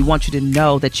dads, and we want you to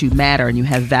know that you matter and you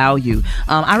have value.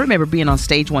 I remember being on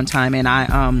stage one time, and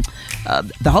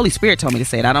the Holy Spirit told me to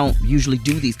say it. I don't usually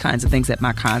do these kinds of things at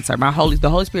my concert. The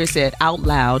Holy Spirit said out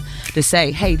loud to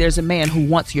say, hey, there's a man who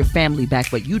wants your family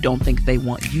back, but you don't think they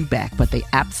want you back, but they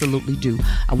absolutely do.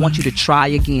 I want you to try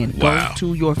again. Wow. Go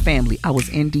to your family. I was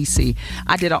in D.C.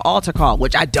 I did an altar call,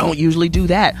 which I don't usually do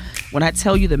that. When I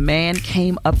tell you the man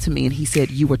came up to me and he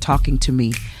said, you were talking to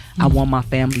me. I want my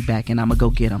family back and I'm going to go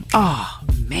get them. Oh,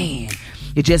 man.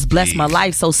 It just blessed my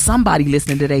life. So somebody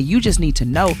listening today, you just need to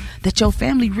know that your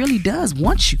family really does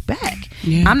want you back.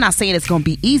 Yeah. I'm not saying it's going to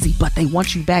be easy, but they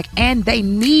want you back and they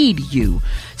need you.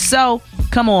 So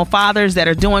come on, fathers that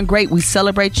are doing great, we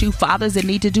celebrate you. Fathers that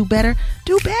need to do better,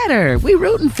 do better. We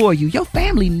rooting for you. Your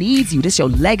family needs you. This is your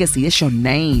legacy. This is your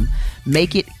name.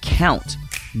 Make it count.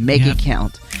 Make it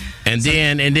count. And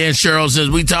then Cheryl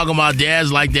says, we talking about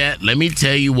dads like that. Let me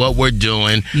tell you what we're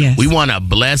doing. Yes. We want to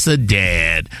bless a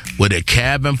dad with a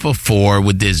cabin for 4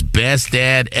 with this best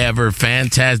dad ever.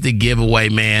 Fantastic giveaway,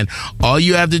 man. All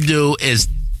you have to do is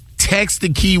text the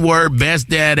keyword best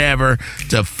dad ever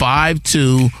to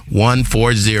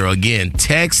 52140. Again,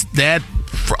 text that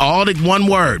for all the one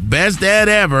word, best dad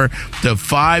ever, to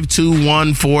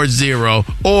 52140,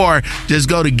 or just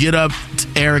go to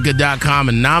getuperica.com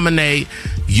and nominate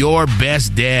your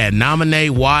best dad.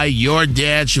 Nominate why your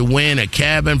dad should win a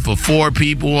cabin for 4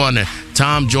 people on the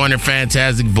Tom Joyner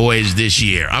Fantastic Voyage this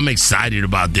year. I'm excited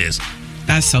about this.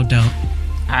 That's so dope.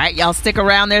 All right, y'all stick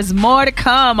around. There's more to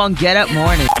come on Get Up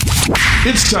Morning.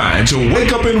 It's time to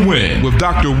wake up and win with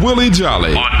Dr. Willie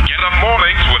Jolly on Get Up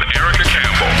Mornings with Erica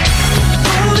Campbell.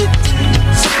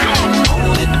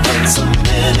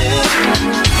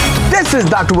 This is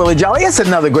Dr. Willie Jolly. It's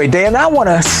another great day, and I want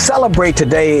to celebrate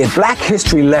today a Black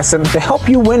History lesson to help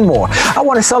you win more. I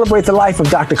want to celebrate the life of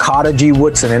Dr. Carter G.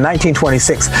 Woodson. In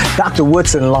 1926, Dr.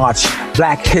 Woodson launched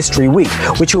Black History Week,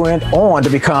 which went on to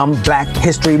become Black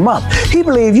History Month. He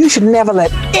believed you should never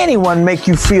let anyone make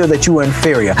you feel that you are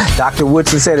inferior. Dr.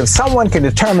 Woodson said if someone can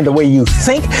determine the way you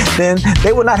think, then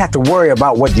they will not have to worry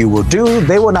about what you will do.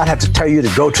 They will not have to tell you to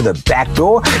go to the back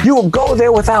door. You will go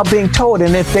there without being told,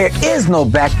 and if there is no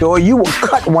back door, you will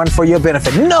cut one for your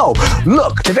benefit. No,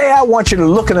 look, today I want you to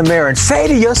look in the mirror and say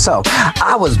to yourself,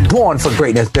 I was born for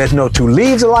greatness. There's no 2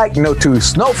 leaves alike, no 2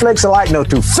 snowflakes alike, no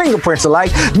 2 fingerprints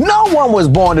alike. No one was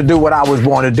born to do what I was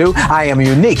born to do. I am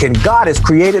unique, and God has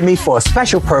created me for a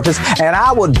special purpose, and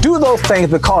I will do those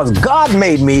things because God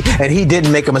made me, and he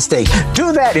didn't make a mistake.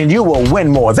 Do that, and you will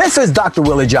win more. This is Dr.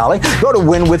 Willie Jolly. Go to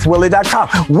winwithwillie.com.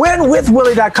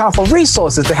 Winwithwillie.com for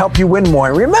resources to help you win more.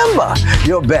 And remember,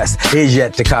 your best is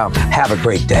yet to come. Have a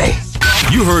great day.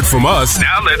 You heard from us.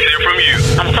 Now let's hear from you.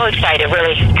 I'm so excited,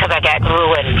 really, because I got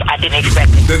through and I didn't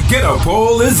expect it. The Get Up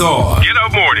poll is on. Get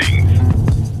Up Morning.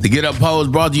 The Get Up poll is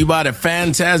brought to you by the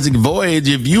Fantastic Voyage.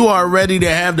 If you are ready to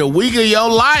have the week of your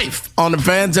life on the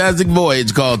Fantastic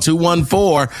Voyage, call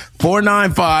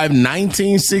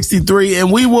 214-495-1963,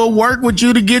 and we will work with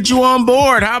you to get you on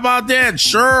board. How about that,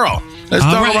 Cheryl? Let's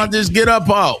talk about this Get Up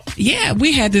poll. Yeah,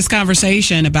 we had this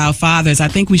conversation about fathers. I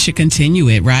think we should continue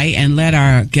it, right? And let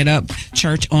our Get Up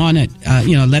church on it,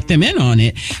 let them in on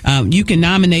it. You can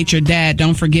nominate your dad.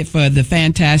 Don't forget for the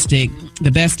Fantastic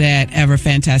the Best Dad Ever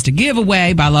Fantastic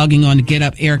Giveaway by logging on to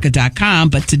getuperica.com.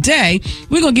 But today,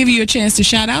 we're going to give you a chance to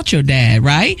shout out your dad,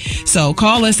 right? So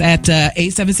call us at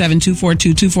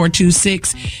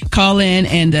 877-242-2426. Call in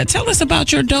and tell us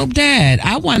about your dope dad.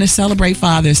 I want to celebrate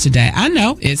fathers today. I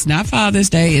know it's not Father's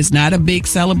Day. It's not a big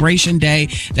celebration day.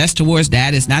 That's towards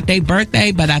dad. It's not their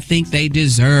birthday, but I think they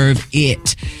deserve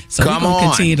it. So we're going to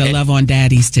continue to love on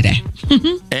daddies today.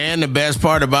 And the best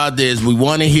part about this, we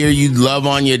want to hear you love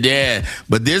on your dad.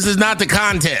 But this is not the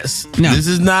contest. No. This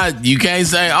is not, you can't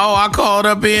say, oh, I called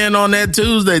up in on that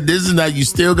Tuesday. This is not, you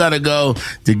still got to go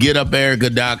to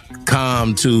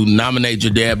getuperica.com to nominate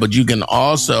your dad. But you can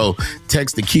also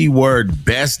text the keyword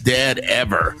Best Dad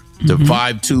Ever to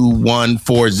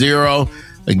 52140.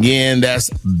 Again, that's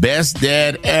Best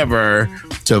Dad Ever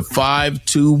to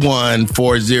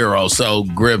 52140. So,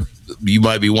 Griff, you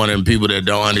might be one of them people that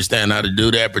don't understand how to do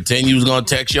that. Pretend you was going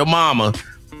to text your mama,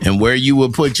 and where you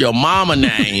would put your mama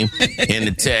name in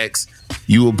the text,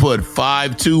 you would put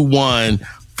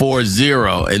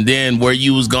 52140. And then where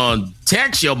you was going to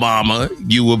text your mama,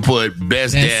 you would put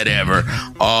Best Dad Ever,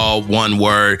 all one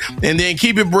word. And then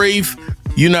keep it brief.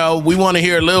 You know, we want to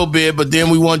hear a little bit, but then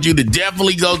we want you to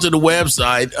definitely go to the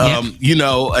website, you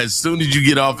know, as soon as you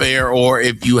get off air, or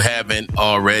if you haven't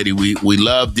already. We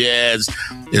love dads.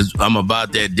 I'm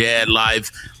about that dad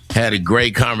life. Had a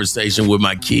great conversation with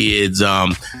my kids,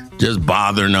 just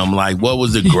bothering them, like, what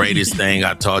was the greatest thing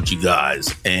I taught you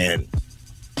guys? And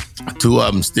 2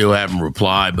 of them still haven't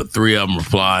replied, but 3 of them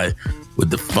replied with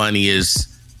the funniest.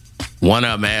 One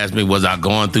of them asked me, was I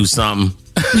going through something?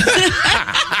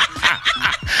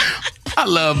 I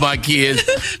love my kids.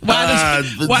 Why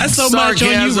so much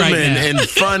on you right now? And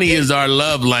funny is our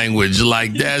love language.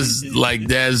 Like that's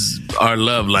our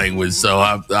love language. So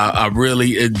I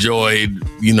really enjoyed,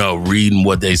 you know, reading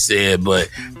what they said.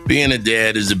 But being a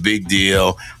dad is a big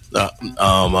deal.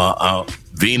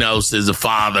 Venos is a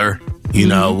father. You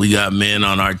know, we got men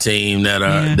on our team that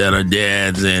are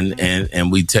dads,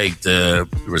 and we take the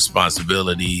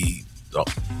responsibility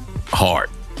hard.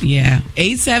 Yeah.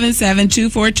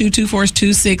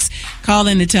 877-242-2426. Call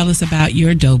in to tell us about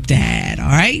your dope dad. All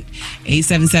right.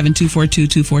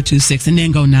 877-242-2426, and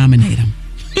then go nominate him.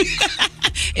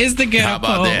 It's the Get Up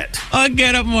Poll on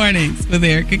Get Up Mornings with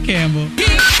Erica Campbell.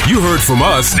 You heard from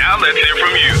us. Now let's hear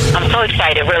from you. I'm so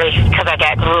excited, really, because I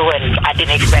got through and I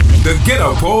didn't expect it. The Get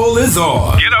Up Poll is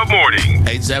on. Get Up Morning.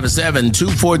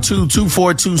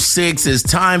 877-242-2426. It's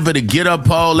time for the Get Up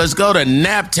Poll. Let's go to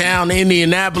Naptown,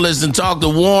 Indianapolis, and talk to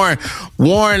Warren.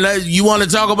 Warren, you want to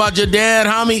talk about your dad,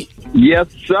 homie? Yes,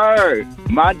 sir.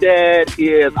 My dad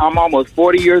I'm almost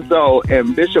 40 years old,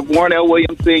 and Bishop Warren L.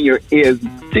 Williams Sr. is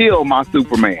still my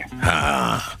Superman.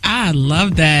 I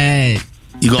love that.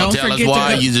 You gonna tell us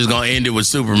why? You just gonna end it with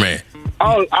Superman?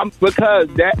 Oh, because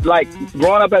that, like,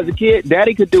 growing up as a kid,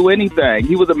 Daddy could do anything.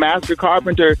 He was a master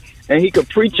carpenter, and he could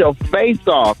preach your face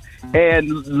off. And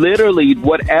literally,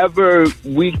 whatever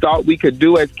we thought we could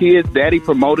do as kids, Daddy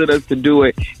promoted us to do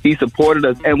it. He supported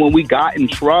us. And when we got in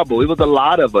trouble, it was a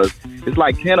lot of us. It's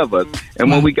like 10 of us. And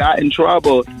when we got in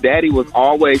trouble, Daddy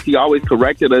he always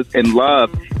corrected us in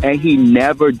love, and he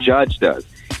never judged us.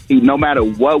 No matter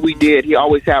what we did, he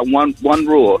always had one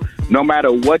rule. No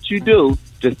matter what you do,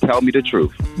 just tell me the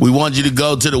truth. We want you to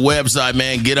go to the website,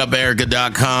 man,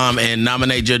 getuperica.com, and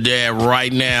nominate your dad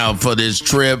right now for this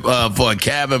trip, for a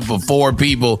cabin for 4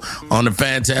 people on the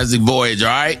Fantastic Voyage, all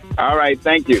right? All right,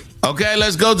 thank you. Okay,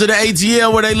 let's go to the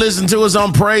ATL where they listen to us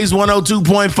on Praise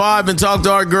 102.5 and talk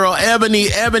to our girl, Ebony.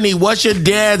 Ebony, what's your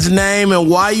dad's name and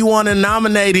why you want to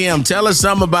nominate him? Tell us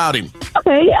something about him.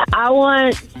 Okay, I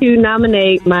want to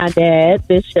nominate my dad,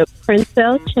 Bishop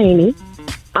Princell Cheney.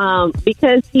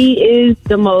 Because he is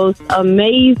the most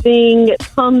amazing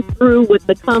come through,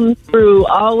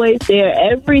 always there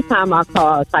every time I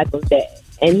call type of dad.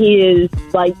 And he is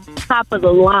like top of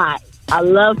the line. I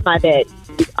love my dad.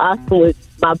 He's awesome with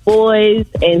my boys,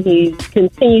 and he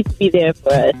continues to be there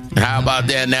for us. How about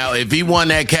that? Now, if he won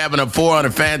that cabin of 4 on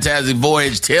a Fantastic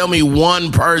Voyage, tell me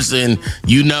one person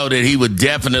you know that he would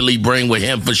definitely bring with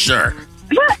him for sure.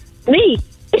 Me.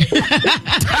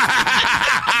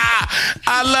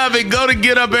 I love it. Go to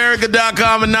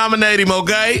getuperica.com and nominate him,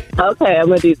 okay? Okay, I'm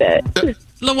going to do that.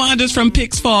 LaWanda's from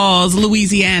Pix Falls,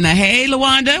 Louisiana. Hey,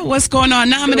 LaWanda, what's going on?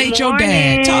 Nominate your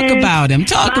dad. Talk about him.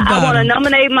 I want to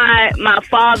nominate my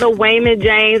father, Wayman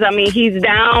James. I mean, he's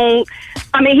downright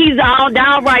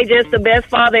just the best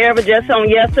father ever. Just on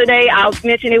yesterday, I was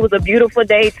mentioning it was a beautiful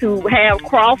day to have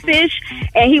crawfish.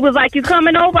 And he was like, you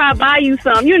coming over? I'll buy you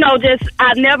some. You know, just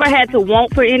I've never had to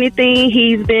want for anything.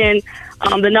 He's been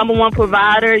the number one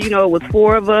provider. You know, it was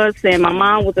 4 of us, and my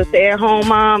mom was a stay-at-home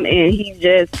mom, and he's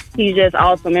just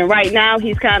awesome. And right now,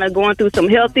 he's kind of going through some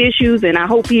health issues, and I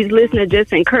hope he's listening.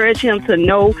 Just encourage him to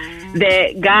know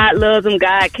that God loves him,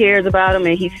 God cares about him,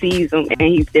 and he sees him, and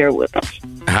he's there with him.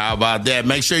 How about that?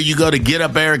 Make sure you go to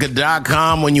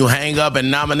getuperica.com when you hang up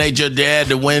and nominate your dad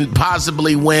to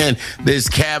possibly win this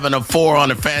cabin of 4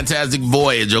 on a fantastic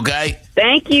voyage, okay?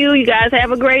 Thank you. You guys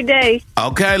have a great day.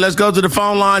 Okay, let's go to the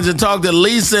phone lines and talk to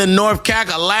Lisa in North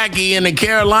Kakalaki in the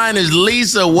Carolinas.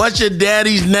 Lisa, what's your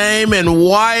daddy's name and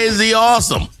why is he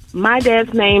awesome? My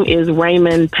dad's name is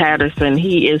Raymond Patterson.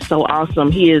 He is so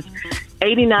awesome. He is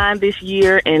 89 this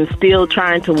year and still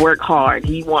trying to work hard.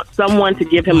 He wants someone to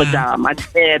give him a job. My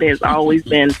dad has always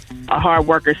been a hard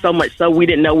worker, so much so we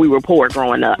didn't know we were poor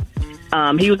growing up.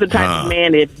 He was the type of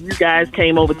man, if you guys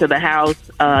came over to the house,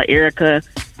 Erica,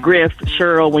 Griff,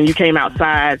 Cheryl, when you came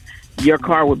outside, your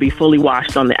car would be fully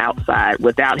washed on the outside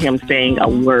without him saying a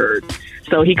word.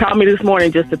 So he called me this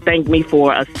morning just to thank me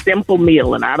for a simple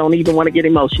meal, and I don't even want to get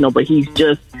emotional, but he's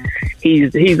a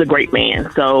great man.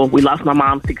 So we lost my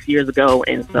mom 6 years ago,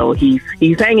 and so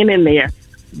he's hanging in there,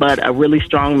 but a really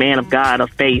strong man of God, of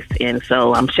faith. And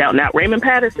so I'm shouting out Raymond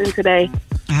Patterson today.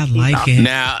 I like it.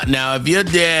 Now, if your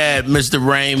dad, Mr.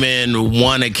 Raymond,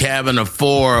 won a cabin of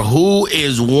 4, who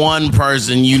is one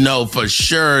person you know for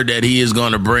sure that he is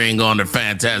going to bring on the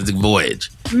fantastic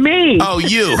voyage? Me. Oh,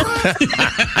 you.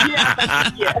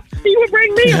 Yeah. He would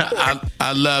bring me.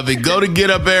 I love it. Go to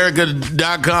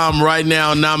getuperica.com right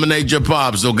now and nominate your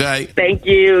pops, okay? Thank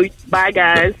you. Bye,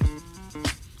 guys.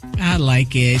 I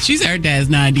like it. She said her dad's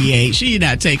 98. She's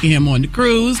not taking him on the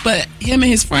cruise, but him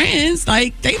and his friends,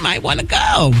 they might want to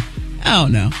go. I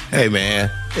don't know. Hey, man,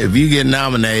 if you get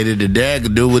nominated, the dad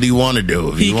can do what he want to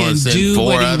do. If he want to send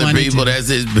 4 other people, that's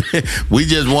his. We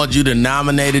just want you to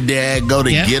nominate a dad. Go to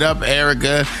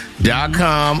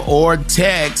getuperica.com or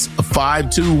text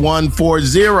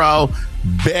 52140.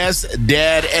 Best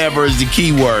dad ever is the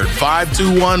keyword.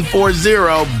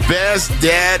 52140. Best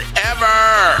dad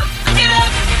ever. Get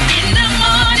up in the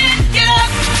morning. Get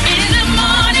up in the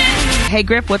morning. Hey,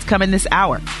 Griff, what's coming this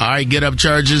hour? All right, Get Up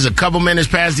Churches, a couple minutes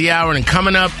past the hour, and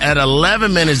coming up at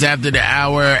 11 minutes after the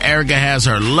hour, Erica has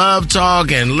her love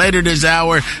talk, and later this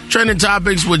hour, trending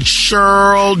topics with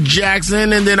Cheryl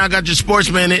Jackson, and then I got your sports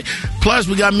minute. Plus,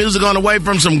 we got music on the way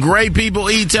from some great people.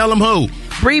 Tell them who.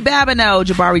 Bree Babineau,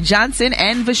 Jabari Johnson,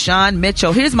 and Vashawn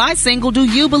Mitchell. Here's my single, Do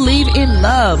You Believe in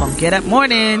Love, on Get Up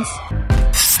Mornings.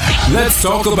 Let's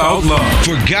talk about love.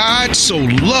 For God so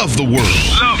loved the world.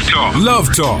 Love Talk.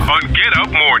 Love Talk on Get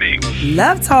Up Morning.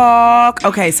 Love Talk.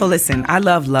 Okay, so listen, I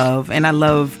love love, and I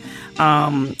love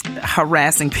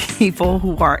harassing people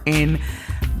who are in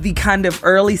the kind of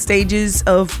early stages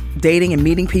of dating and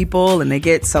meeting people, and they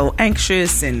get so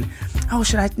anxious and,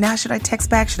 should I text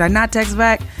back? Should I not text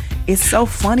back? It's so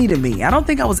funny to me. I don't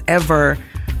think I was ever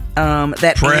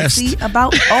that antsy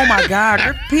about. Oh my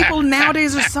God, people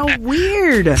nowadays are so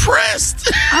weird.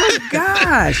 Pressed. Oh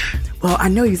gosh. Well, I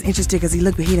know he was interested because he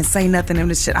looked, but he didn't say nothing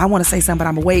and this shit. I want to say something, but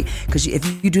I'm gonna wait because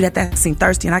if you do that seems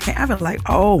thirsty, and I can't. I feel like,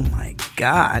 oh my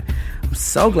God, I'm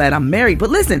so glad I'm married. But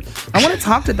listen, I want to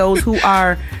talk to those who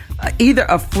are either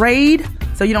afraid,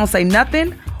 so you don't say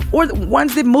nothing, or the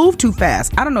ones that move too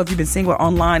fast. I don't know if you've been single or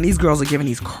online. These girls are giving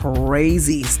these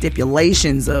crazy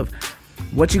stipulations of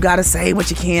what you got to say, what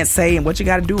you can't say, and what you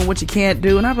got to do and what you can't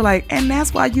do. And I be like, and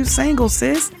that's why you single,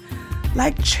 sis.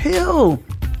 Like, chill.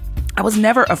 I was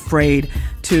never afraid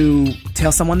to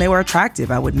tell someone they were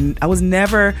attractive. I was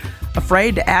never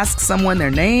afraid to ask someone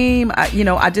their name. I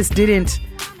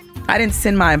didn't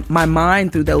send my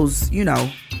mind through those,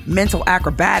 mental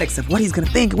acrobatics of what he's going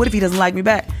to think. What if he doesn't like me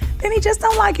back? Then he just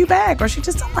don't like you back, or she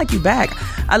just don't like you back.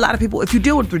 A lot of people, if you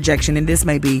deal with rejection, and this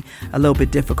may be a little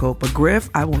bit difficult, but Griff,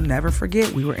 I will never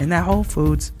forget, we were in that Whole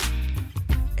Foods,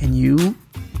 and you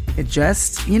had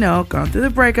just, gone through the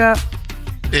breakup.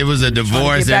 It was a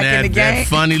divorce, and that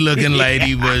funny looking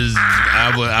lady was,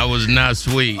 I was not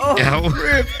sweet. Oh,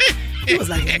 Griff. He was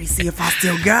like, let me see if I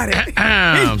still got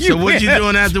it. So what you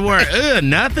doing after work?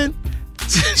 Nothing.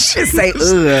 Just say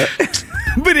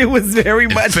but it was very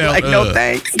much like no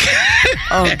thanks.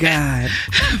 Oh God!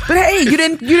 But hey, you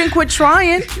didn't quit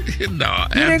trying. No,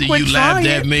 after you laughed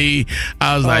at me,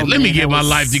 I was like, let me get my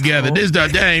life together.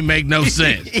 That ain't make no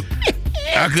sense.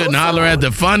 I couldn't holler at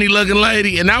the funny looking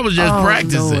lady, and I was just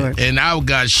practicing, Lord. And I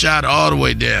got shot all the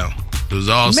way down. It was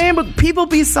awesome. Man, but people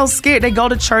be so scared. They go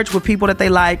to church with people that they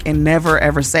like and never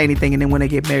ever say anything, and then when they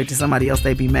get married to somebody else,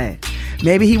 they be mad.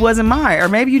 Maybe he wasn't mine, or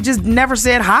maybe you just never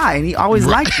said hi and he always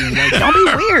liked you. Like, don't be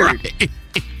weird.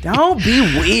 Don't be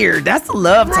weird. That's the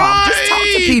love talk. Just talk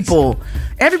to people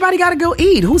Everybody got to go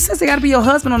eat. Who says they got to be your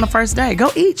husband on the first day? Go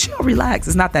eat, chill, relax.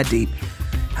 It's not that deep.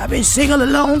 I've been single a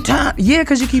long time. Yeah,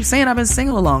 because you keep saying I've been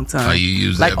single a long time. Oh, you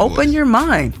use like, that open voice. your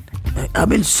mind. I've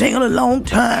been single a long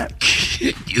time.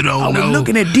 You don't I know. was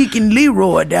looking at Deacon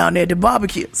Leroy down there at the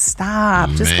barbecue. Stop.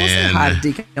 Just go say hi to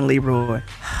Deacon Leroy.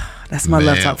 That's my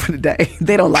love talk for today.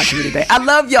 They don't like me today. I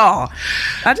love y'all.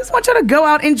 I just want you to go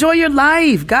out, enjoy your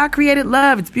life. God created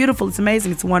love. It's beautiful. It's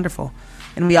amazing. It's wonderful.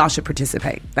 And we all should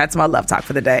participate. That's my love talk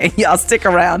for the day. Y'all stick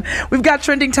around. We've got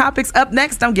trending topics up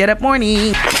next on Get Up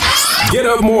Morning. Get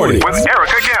Up Morning with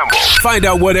Erica Campbell. Find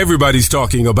out what everybody's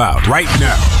talking about right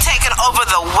now. Taking over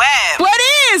the web. What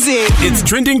is it? It's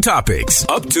Trending Topics,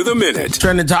 up to the minute.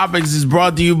 Trending Topics is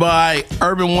brought to you by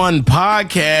Urban One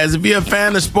Podcast. If you're a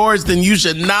fan of sports, then you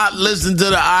should not listen to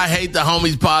the I Hate the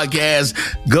Homies podcast.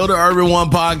 Go to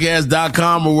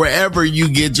urbanonepodcast.com or wherever you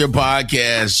get your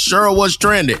podcasts. Cheryl, what's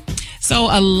trending? So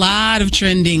a lot of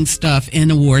trending stuff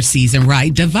in award season,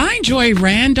 right? Divine Joy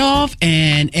Randolph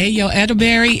and Ayo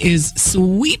Edebiri is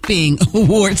sweeping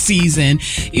award season.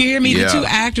 You hear me? Yeah. The two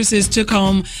actresses took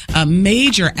home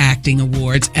major acting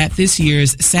awards at this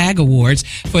year's SAG Awards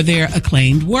for their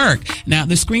acclaimed work. Now,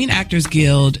 the Screen Actors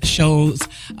Guild shows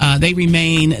they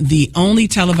remain the only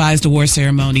televised award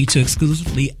ceremony to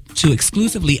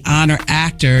exclusively honor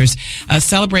actors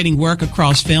celebrating work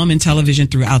across film and television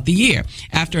throughout the year.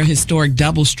 After a historic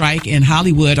double strike in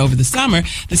Hollywood over the summer,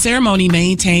 the ceremony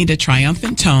maintained a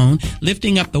triumphant tone,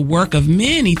 lifting up the work of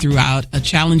many throughout a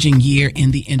challenging year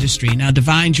in the industry. Now,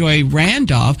 Divine Joy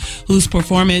Randolph, whose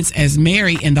performance as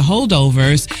Mary in The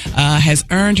Holdovers has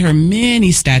earned her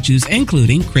many statues,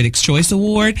 including Critics' Choice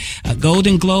Award, a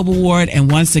Golden Globe Award,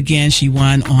 and once again, she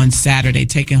won on Saturday,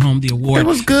 taking home the award It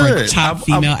was good. for top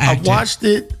female actor. I watched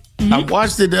it. I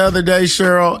watched it the other day,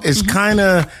 Cheryl. It's kind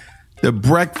of the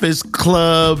Breakfast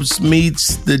Clubs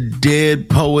meets the Dead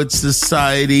Poets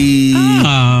Society.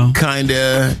 Kind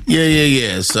of.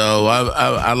 Yeah. So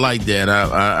I like that.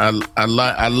 I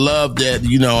love that.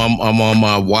 You know, I'm on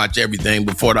my watch everything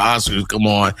before the Oscars come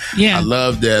on. Yeah. I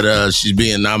love that she's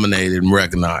being nominated and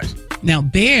recognized. Now,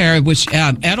 Bear, which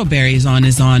Edebiri is on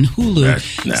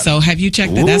Hulu. So have you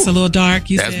checked that? That's a little dark.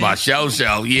 That's my show.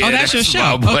 Yeah, oh, that's your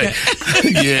show. Okay.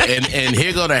 Yeah, and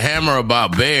here go the hammer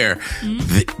about Bear.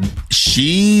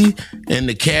 She and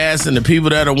the cast and the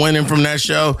people that are winning from that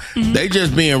show, they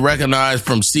just being recognized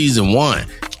from season 1.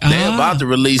 They're about to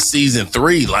release season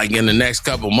 3 like in the next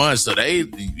couple months. So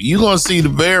you gonna see the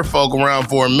Bear folk around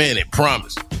for a minute,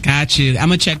 promise. Got you. I'm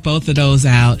going to check both of those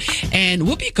out. And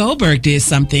Whoopi Goldberg did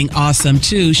something awesome,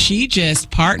 too. She just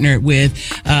partnered with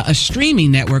a streaming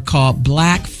network called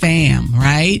Black Fam,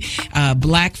 right?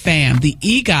 Black Fam. The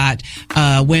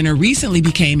EGOT winner recently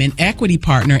became an equity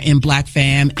partner in Black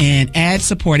Fam, an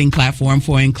ad-supporting platform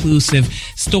for inclusive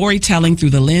storytelling through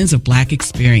the lens of Black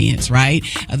experience, right?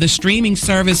 The streaming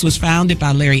service was founded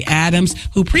by Larry Adams,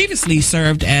 who previously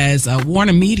served as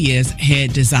Warner Media's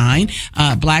head design.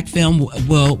 Black Fam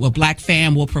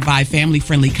will provide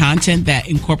family-friendly content that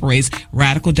incorporates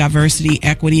radical diversity,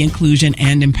 equity, inclusion,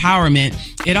 and empowerment.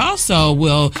 It also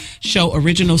will show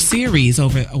original series,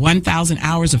 over 1,000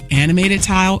 hours of animated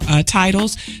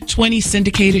titles, 20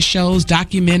 syndicated shows,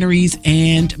 documentaries,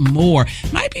 and more.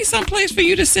 Might be some place for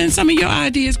you to send some of your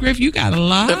ideas, Griff. You got a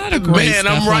lot of great stuff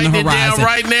I'm on the writing it horizon. down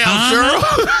right now,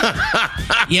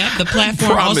 Cheryl. Yep, the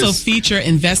platform also feature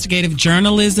investigative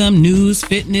journalism, news,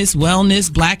 fitness,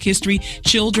 wellness, Black history,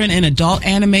 children and adult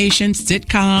animation,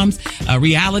 sitcoms,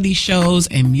 reality shows,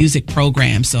 and music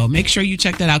programs. So make sure you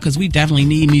check that out, because we definitely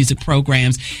need music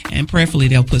programs, and prayerfully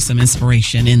they'll put some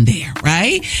inspiration in there,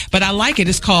 right? But I like it.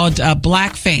 It's called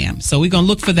Black Fam. So we're going to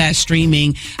look for that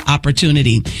streaming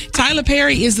opportunity. Tyler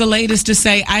Perry is the latest to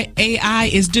say AI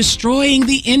is destroying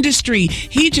the industry.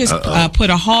 He just put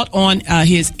a halt on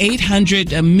his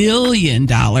 $800 million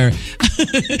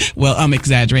well, I'm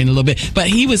exaggerating a little bit, but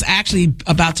he was actually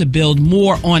about to build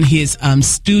more on his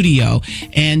studio,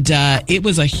 and it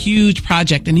was a huge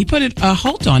project, and he put a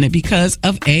halt on it because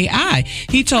of AI.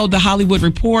 He told The Hollywood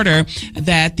Reporter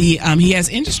that he has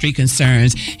industry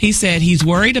concerns. He said he's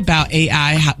worried about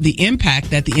AI, the impact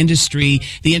that the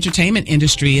entertainment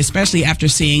industry, especially after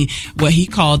seeing what he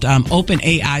called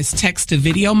OpenAI's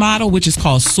text-to-video model, which is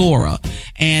called Sora.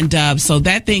 And so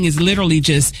that thing is literally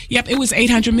just, it was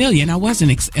 $800 million. I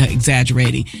wasn't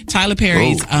exaggerating. Tyler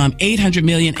Perry's $800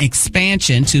 million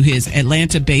expansion to his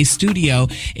Atlanta-based studio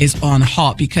is on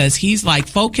halt because he's like,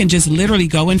 folk can just literally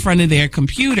go in front of their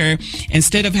computer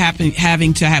instead of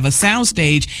having to have a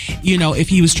soundstage. If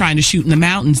he was trying to shoot in the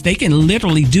mountains, they can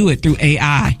literally do it through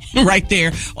AI right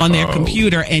there on their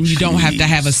computer, and you don't have to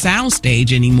have a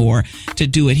soundstage anymore to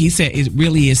do it. He said it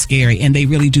really is scary, and they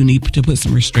really do need to put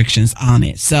some restrictions on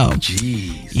it. So,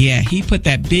 he put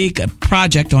that big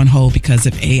project on hold because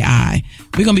of AI.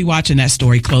 We're going to be watching that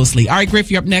story closely. All right,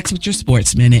 Griff, you're up next with your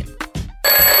Sports Minute. In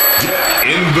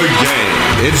the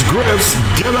game, it's Griff's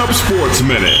Get Up Sports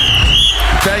Minute.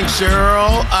 Thanks,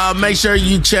 Cheryl. Make sure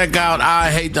you check out I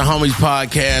Hate the Homies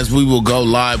podcast. We will go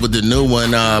live with the new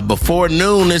one before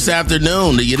noon this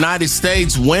afternoon. The United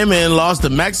States women lost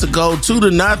to Mexico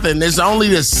 2-0. It's only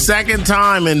the second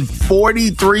time in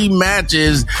 43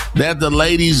 matches that the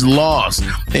ladies lost.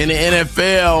 In the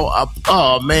NFL,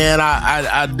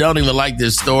 I don't even like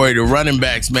this story. The running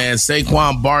backs, man,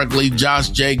 Saquon Barkley, Josh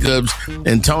Jacobs,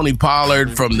 and Tony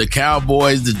Pollard from the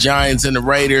Cowboys, the Giants, and the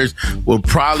Raiders will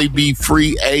probably be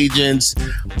free agents.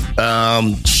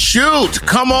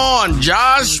 Come on,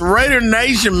 Josh. Raider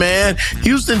Nation, man.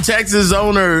 Houston, Texas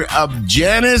owner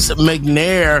Janice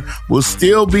McNair will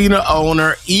still be the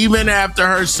owner even after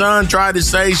her son tried to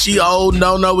say she don't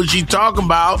know what she's talking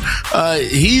about.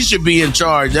 He should be in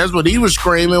charge. That's what he was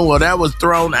screaming. Well, that was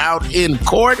thrown out in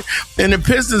court. And the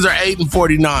Pistons are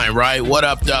 8-49, right? What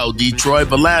up, though, Detroit?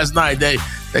 But last night, they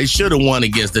should have won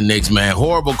against the Knicks, man.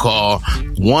 Horrible call.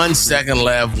 1 second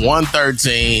left,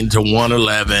 113 to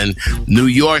 111. New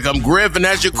York, I'm Griff, and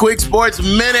that's your quick sports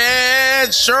minute.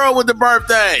 Cheryl with the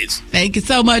birthdays. Thank you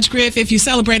so much, Griff. If you're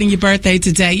celebrating your birthday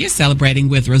today, you're celebrating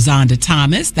with Rosonda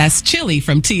Thomas. That's Chili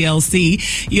from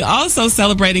TLC. You're also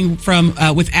celebrating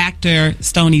with actor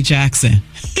Stoney Jackson.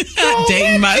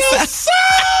 Dating myself.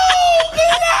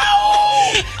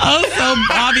 Also,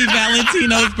 Bobby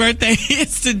Valentino's birthday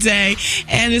is today,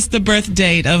 and it's the birth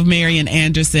date of Marian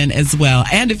Anderson as well.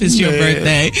 And if it's your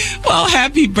birthday, well,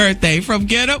 happy birthday from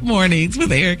Get Up Mornings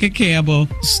with Erica Campbell.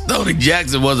 Stoney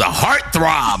Jackson was a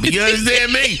heartthrob. You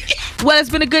understand me? Well, it's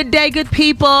been a good day, good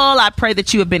people. I pray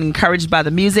that you have been encouraged by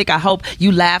the music. I hope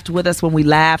you laughed with us when we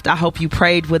laughed. I hope you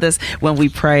prayed with us when we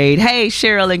prayed. Hey,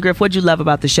 Cheryl and Griff, what'd you love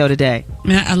about the show today?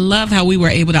 Man, I love how we were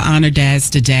able to honor dads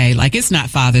today. Like, it's not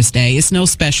Father's Day. It's no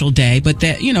special day, but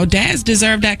that, dads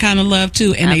deserve that kind of love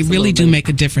too. And Absolutely. They really do make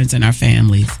a difference in our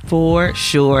families. For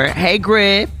sure. Hey,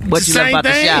 Griff, what'd you love about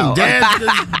the show?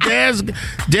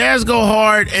 Dads go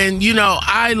hard. And,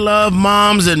 I love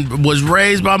moms and was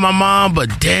raised by my mom,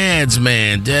 but dads,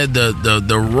 man,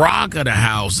 the rock of the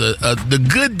house, the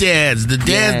good dads, the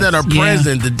dads that are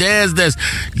present, the dads that's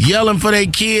yelling for their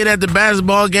kid at the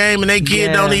basketball game and their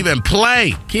kid don't even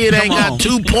play. Kid ain't got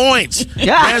 2 points.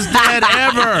 Best dad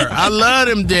ever. I love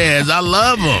them dads. I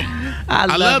love them.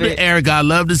 I love it, Erica. I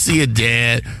love to see a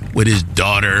dad with his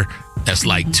daughter that's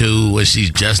like 2 and she's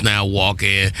just now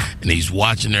walking and he's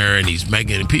watching her and he's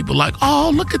making people like,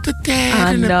 oh, look at the dad.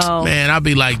 I know. Man, I'll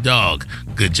be like, dog,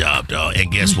 good job, dog.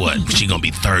 And guess what? She's going to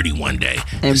be 30 one day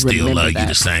and still love you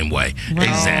the same way. Right.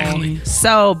 Exactly.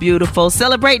 So beautiful.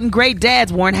 Celebrating great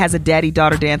dads. Warren has a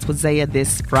daddy-daughter dance with Zaya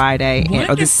this Friday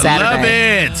or this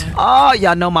Saturday. Love it. Oh,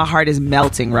 y'all know my heart is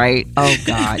melting, right? Oh,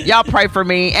 God. Y'all pray for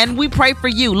me and we pray for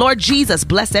you. Lord Jesus,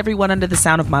 bless everyone under the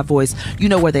sound of my voice. You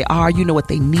know where they are. You know what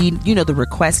they need. You know the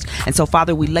request. And so,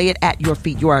 Father, we lay it at your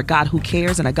feet. You are a God who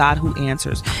cares and a God who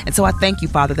answers. And so I thank you,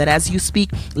 Father, that as you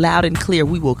speak loud and clear,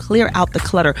 we will clear out the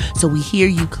clutter so we hear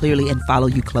you clearly and follow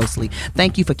you closely.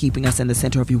 Thank you for keeping us in the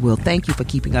center of your will. Thank you for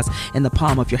keeping us in the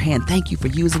palm of your hand. Thank you for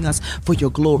using us for your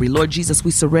glory. Lord Jesus,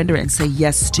 we surrender and say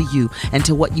yes to you and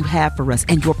to what you have for us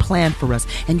and your plan for us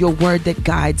and your word that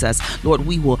guides us. Lord,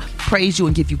 we will praise you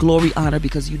and give you glory, honor,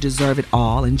 because you deserve it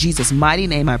all. In Jesus' mighty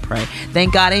name I pray.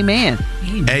 Thank God. Amen.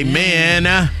 Amen.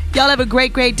 Y'all have a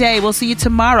great, great day. We'll see you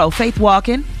tomorrow. Faith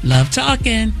walking. Love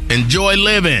talking. Enjoy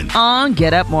living. On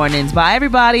Get Up Mornings. Bye,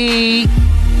 everybody.